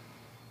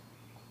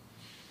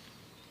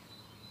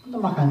 Und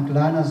dann mach ein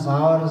kleines,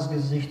 saures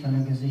Gesicht,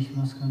 deine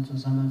Gesichtsmuskeln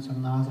zusammen zur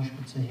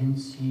Nasenspitze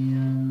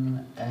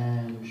hinziehen,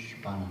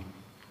 entspannen.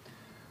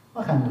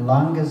 Mach ein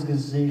langes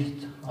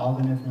Gesicht,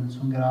 Augen öffnen,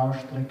 Zunge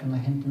rausstrecken, nach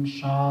hinten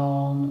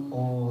schauen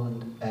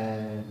und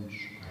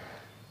entspannen.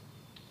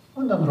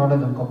 Und dann rolle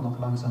den Kopf noch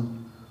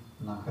langsam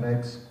nach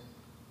rechts,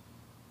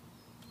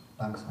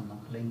 langsam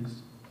nach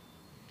links.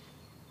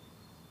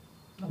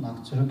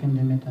 Danach zurück in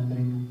die Mitte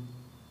bringen.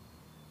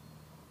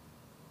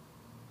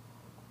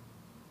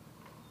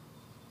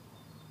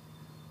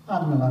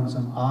 Atme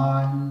langsam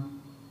ein,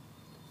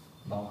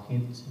 Bauch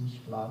hebt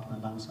sich, atme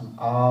langsam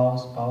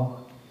aus,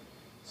 Bauch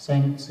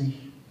senkt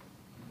sich.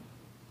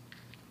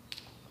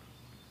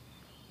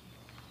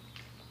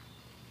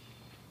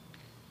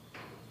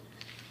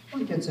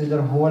 Und jetzt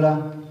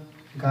wiederhole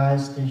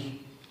geistig,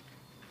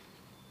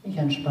 ich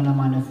entspanne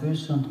meine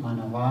Füße und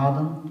meine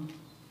Waden.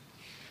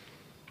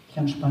 Ich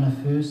entspanne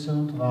Füße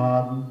und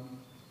Waden.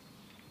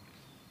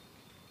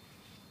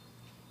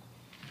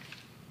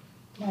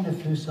 Meine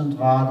Füße und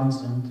Waden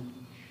sind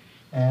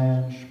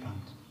entspannt.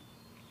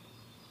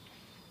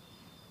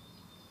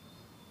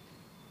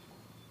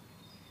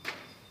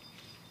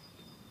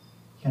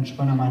 Ich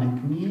entspanne meine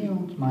Knie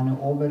und meine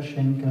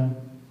Oberschenkel.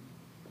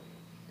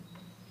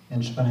 Ich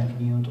entspanne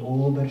Knie und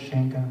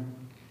Oberschenkel.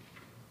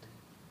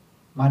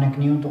 Meine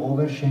Knie und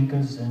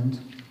Oberschenkel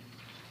sind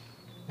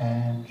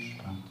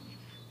entspannt.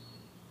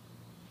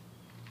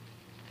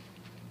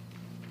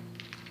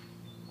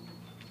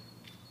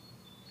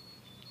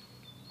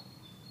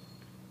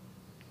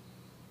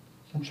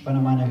 Ich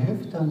entspanne meine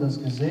Hüfte und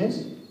das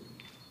Gesäß.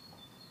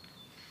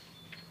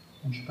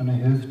 Ich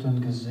entspanne Hüfte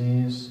und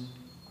Gesäß.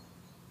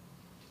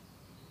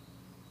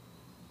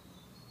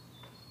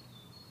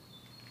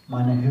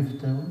 Meine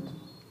Hüfte und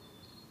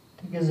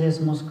die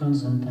Gesäßmuskeln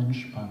sind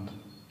entspannt.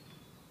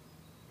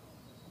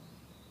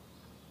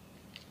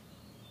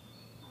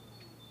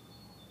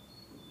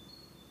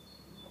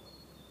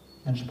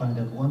 Entspanne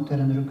den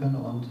unteren Rücken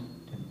und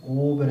den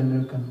oberen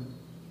Rücken.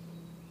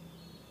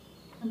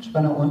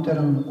 Entspanne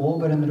unteren und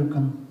oberen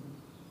Rücken.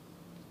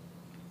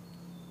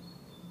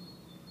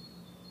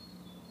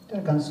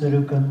 Der ganze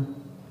Rücken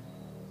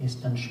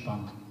ist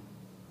entspannt.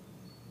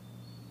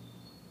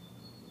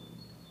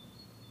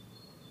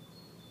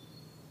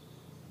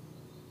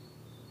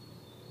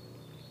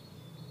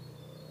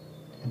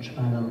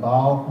 Entspanne den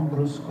Bauch und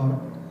Brustkorb.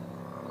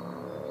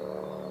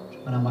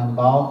 Entspanne meinen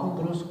Bauch und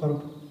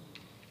Brustkorb.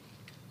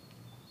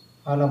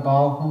 Alle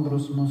Bauch- und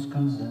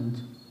Brustmuskeln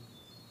sind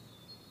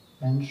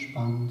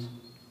entspannt.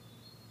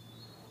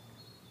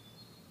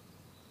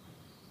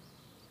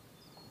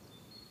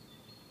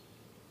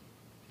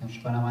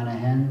 Entspanne meine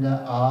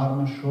Hände,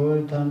 Arme,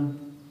 Schultern.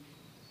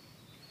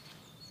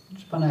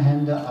 Entspanne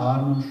Hände,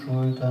 Arme und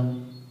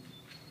Schultern.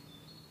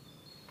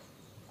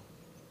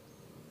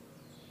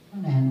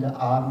 Meine Hände,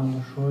 Arme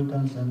und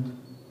Schultern sind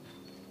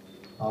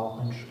auch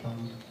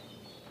entspannt.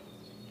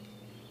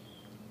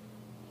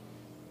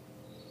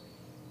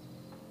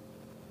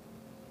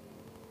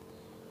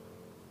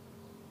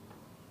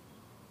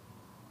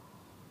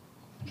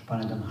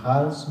 Entspanne den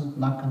Hals und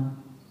Nacken.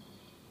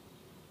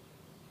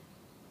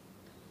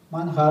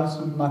 Mein Hals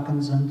und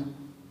Nacken sind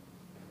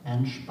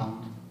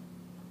entspannt.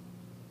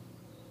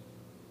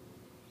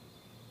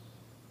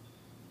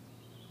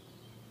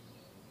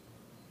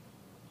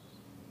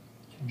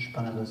 Ich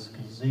entspanne das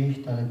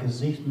Gesicht, alle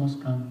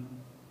Gesichtsmuskeln.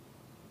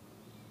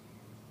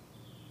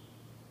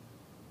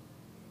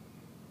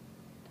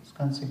 Das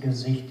ganze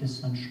Gesicht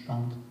ist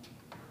entspannt.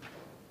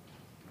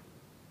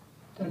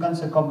 Der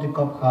ganze Kopf, die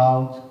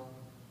Kopfhaut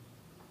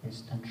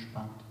ist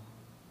entspannt.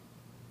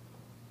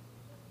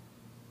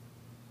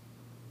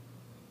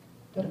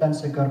 Der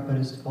ganze Körper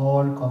ist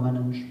vollkommen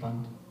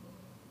entspannt.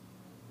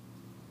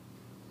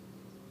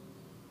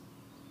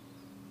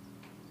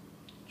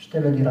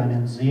 Stelle dir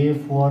einen See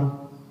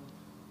vor,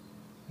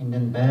 in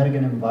den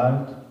Bergen im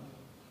Wald.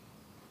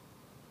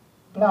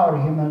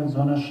 Blauer Himmel,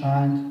 Sonne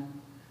scheint.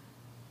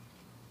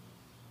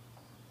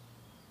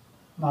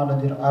 Male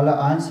dir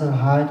alle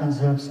Einzelheiten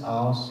selbst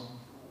aus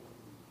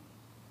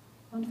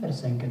und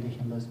versenke dich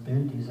in das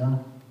Bild dieser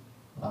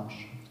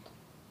Landschaft.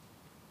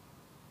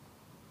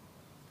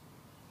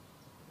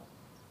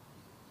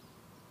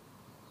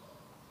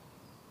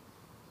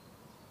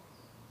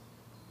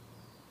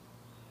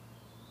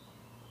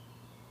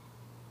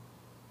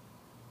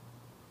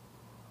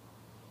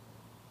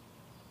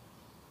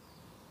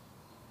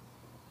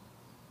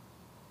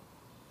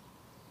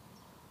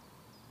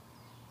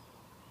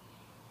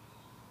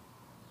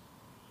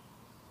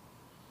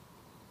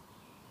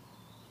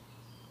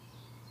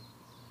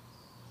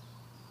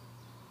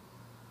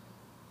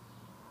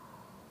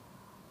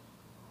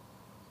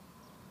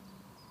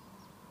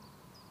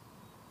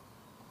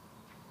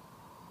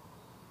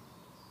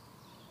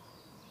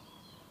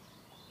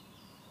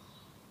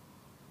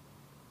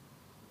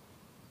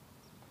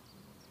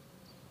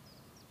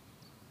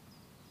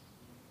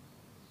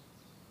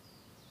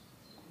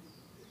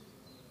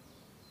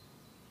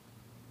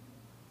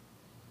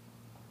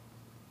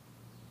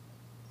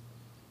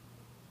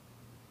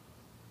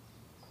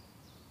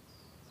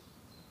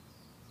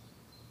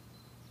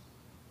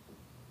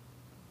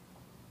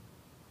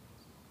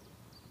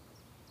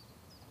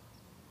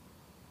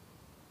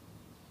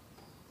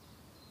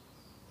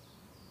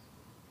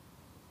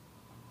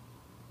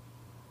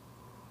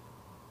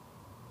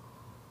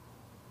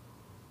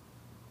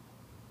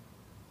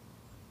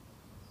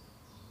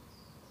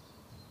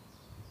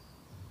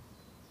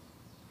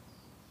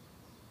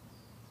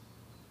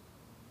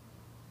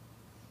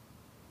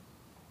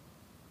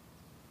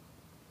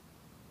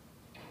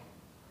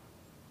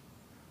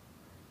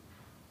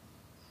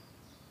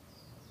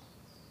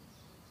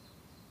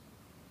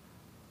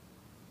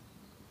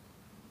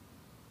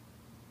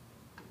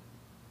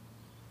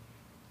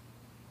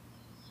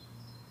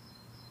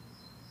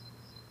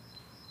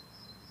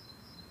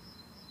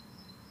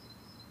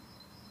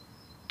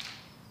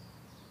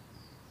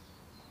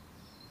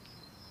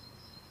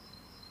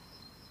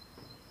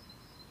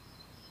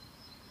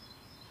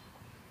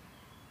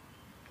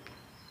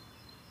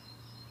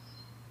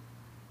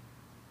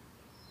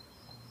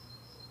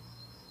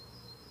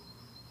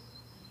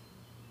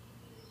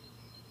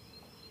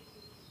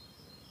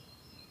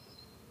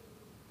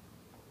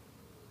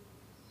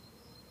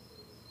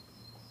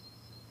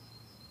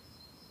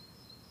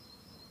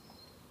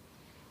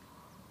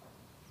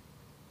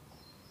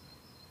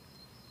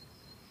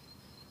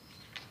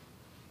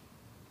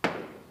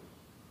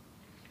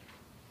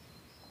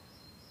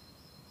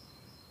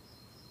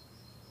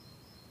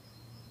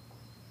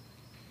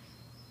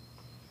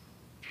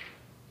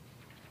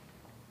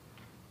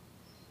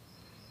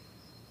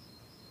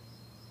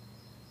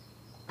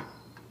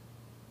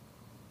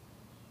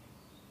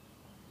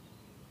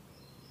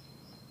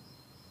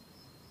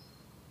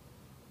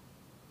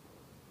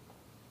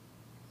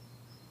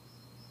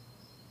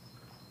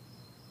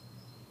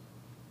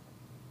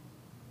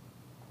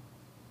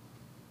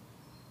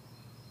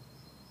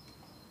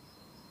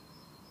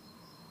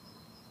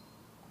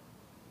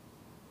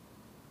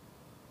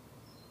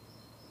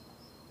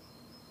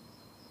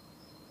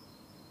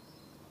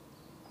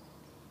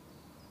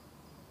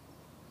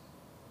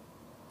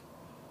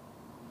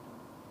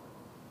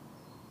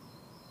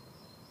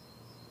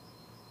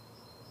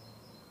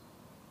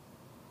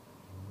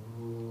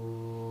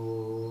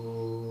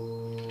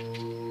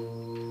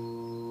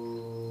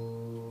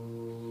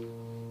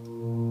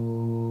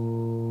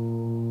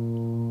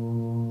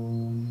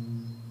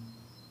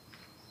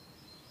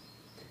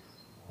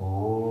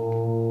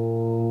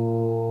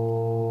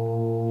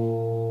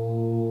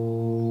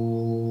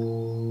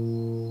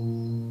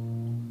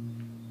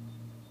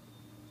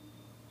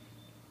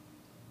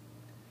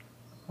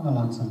 Komme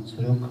langsam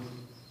zurück.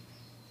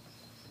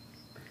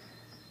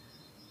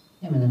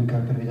 Nehme den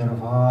Körper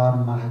wieder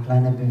warm, mache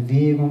kleine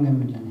Bewegungen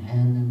mit den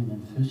Händen, mit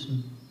den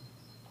Füßen.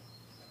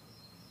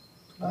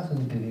 Lasse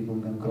die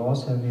Bewegungen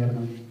größer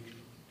werden.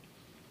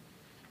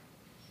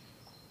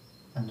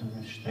 Wenn du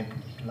willst, strecke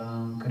dich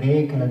lang,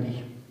 regle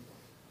dich.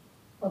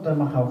 Oder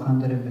mache auch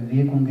andere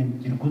Bewegungen,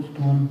 die dir gut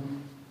tun.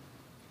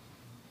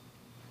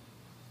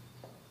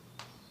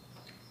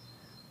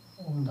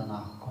 Und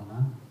danach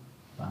komme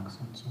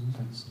langsam zum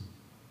Sitzen.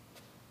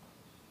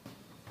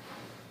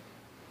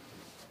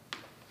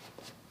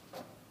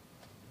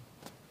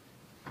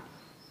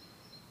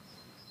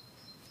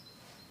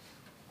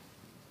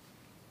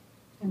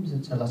 Im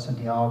Sitze lasse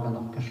die Augen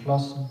noch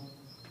geschlossen.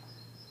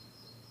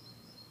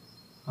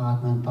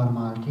 Atme ein paar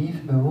Mal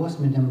tief,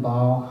 bewusst mit dem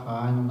Bauch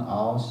ein und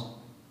aus.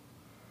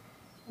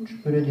 Und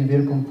spüre die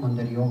Wirkung von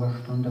der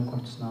Yogastunde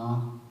kurz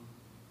nach.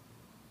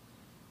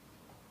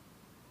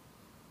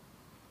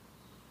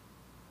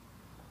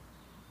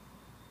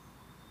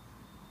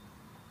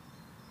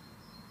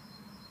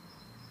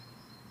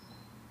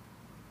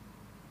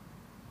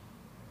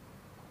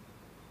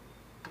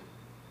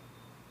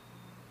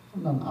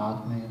 Und dann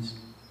atme jetzt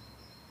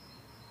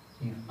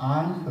tief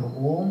ein für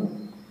Om.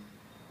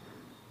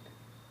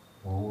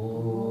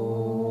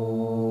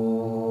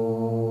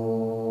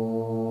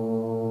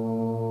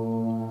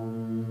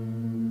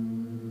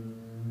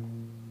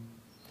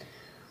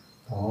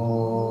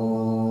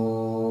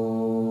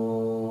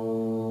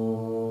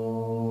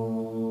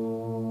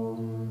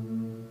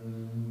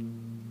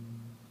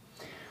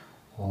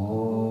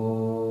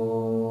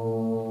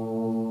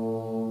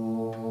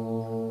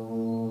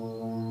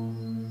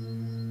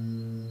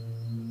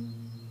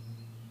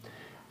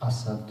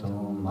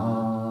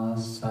 Asatoma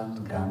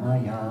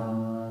Satgamaya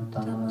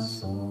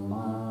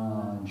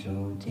Tamasoma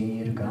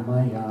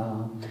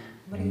Jyotirgamaya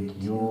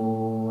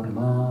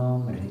Mrityorma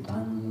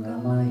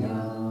Mritangamaya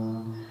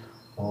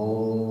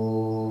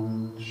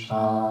Om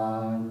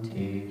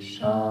Shanti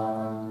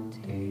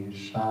Shanti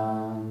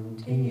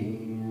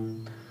Shanti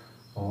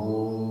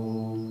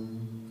Om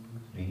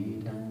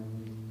Frieden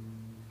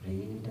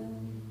Frieden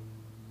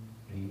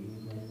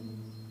Frieden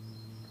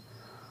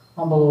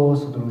Ambalo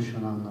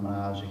Sudrushananda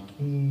Maharaj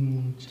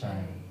Ki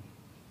Jai.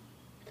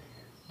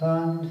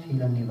 Dann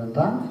vielen lieben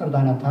Dank für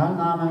deine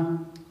Teilnahme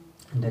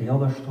in der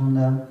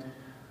Yogastunde.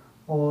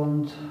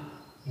 Und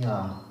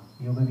ja,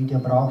 Yoga Vidya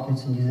braucht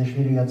jetzt in dieser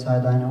schwierigen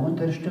Zeit eine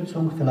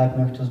Unterstützung. Vielleicht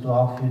möchtest du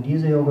auch für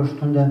diese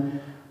Yogastunde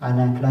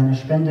eine kleine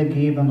Spende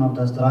geben, ob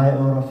das 3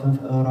 Euro,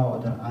 5 Euro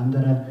oder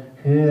andere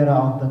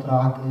höherer auch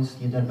Betrag ist.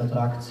 Jeder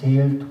Betrag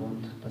zählt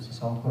und das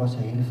ist auch große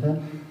Hilfe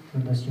für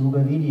das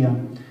Yoga Vidya.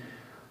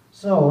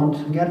 So,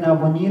 und gerne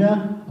abonniere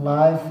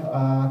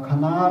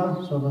Live-Kanal,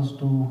 sodass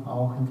du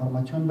auch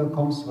Informationen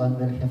bekommst, wann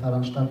welche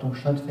Veranstaltung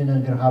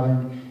stattfindet. Wir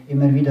haben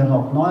immer wieder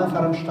auch neue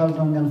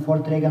Veranstaltungen,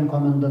 Vorträge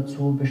kommen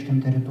dazu,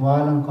 bestimmte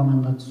Ritualen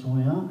kommen dazu.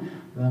 Ja?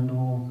 Wenn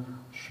du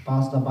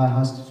Spaß dabei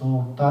hast,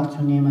 so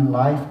teilzunehmen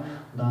live,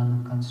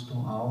 dann kannst du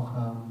auch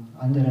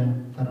andere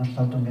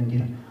Veranstaltungen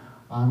dir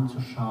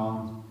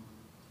anzuschauen.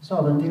 So,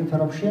 dann wir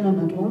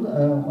verabschieden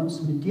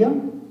uns mit dir.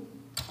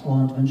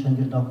 Und wünschen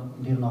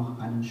dir noch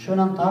einen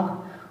schönen Tag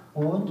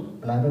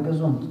und bleibe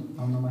gesund.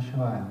 Om Namah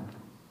Shivaya.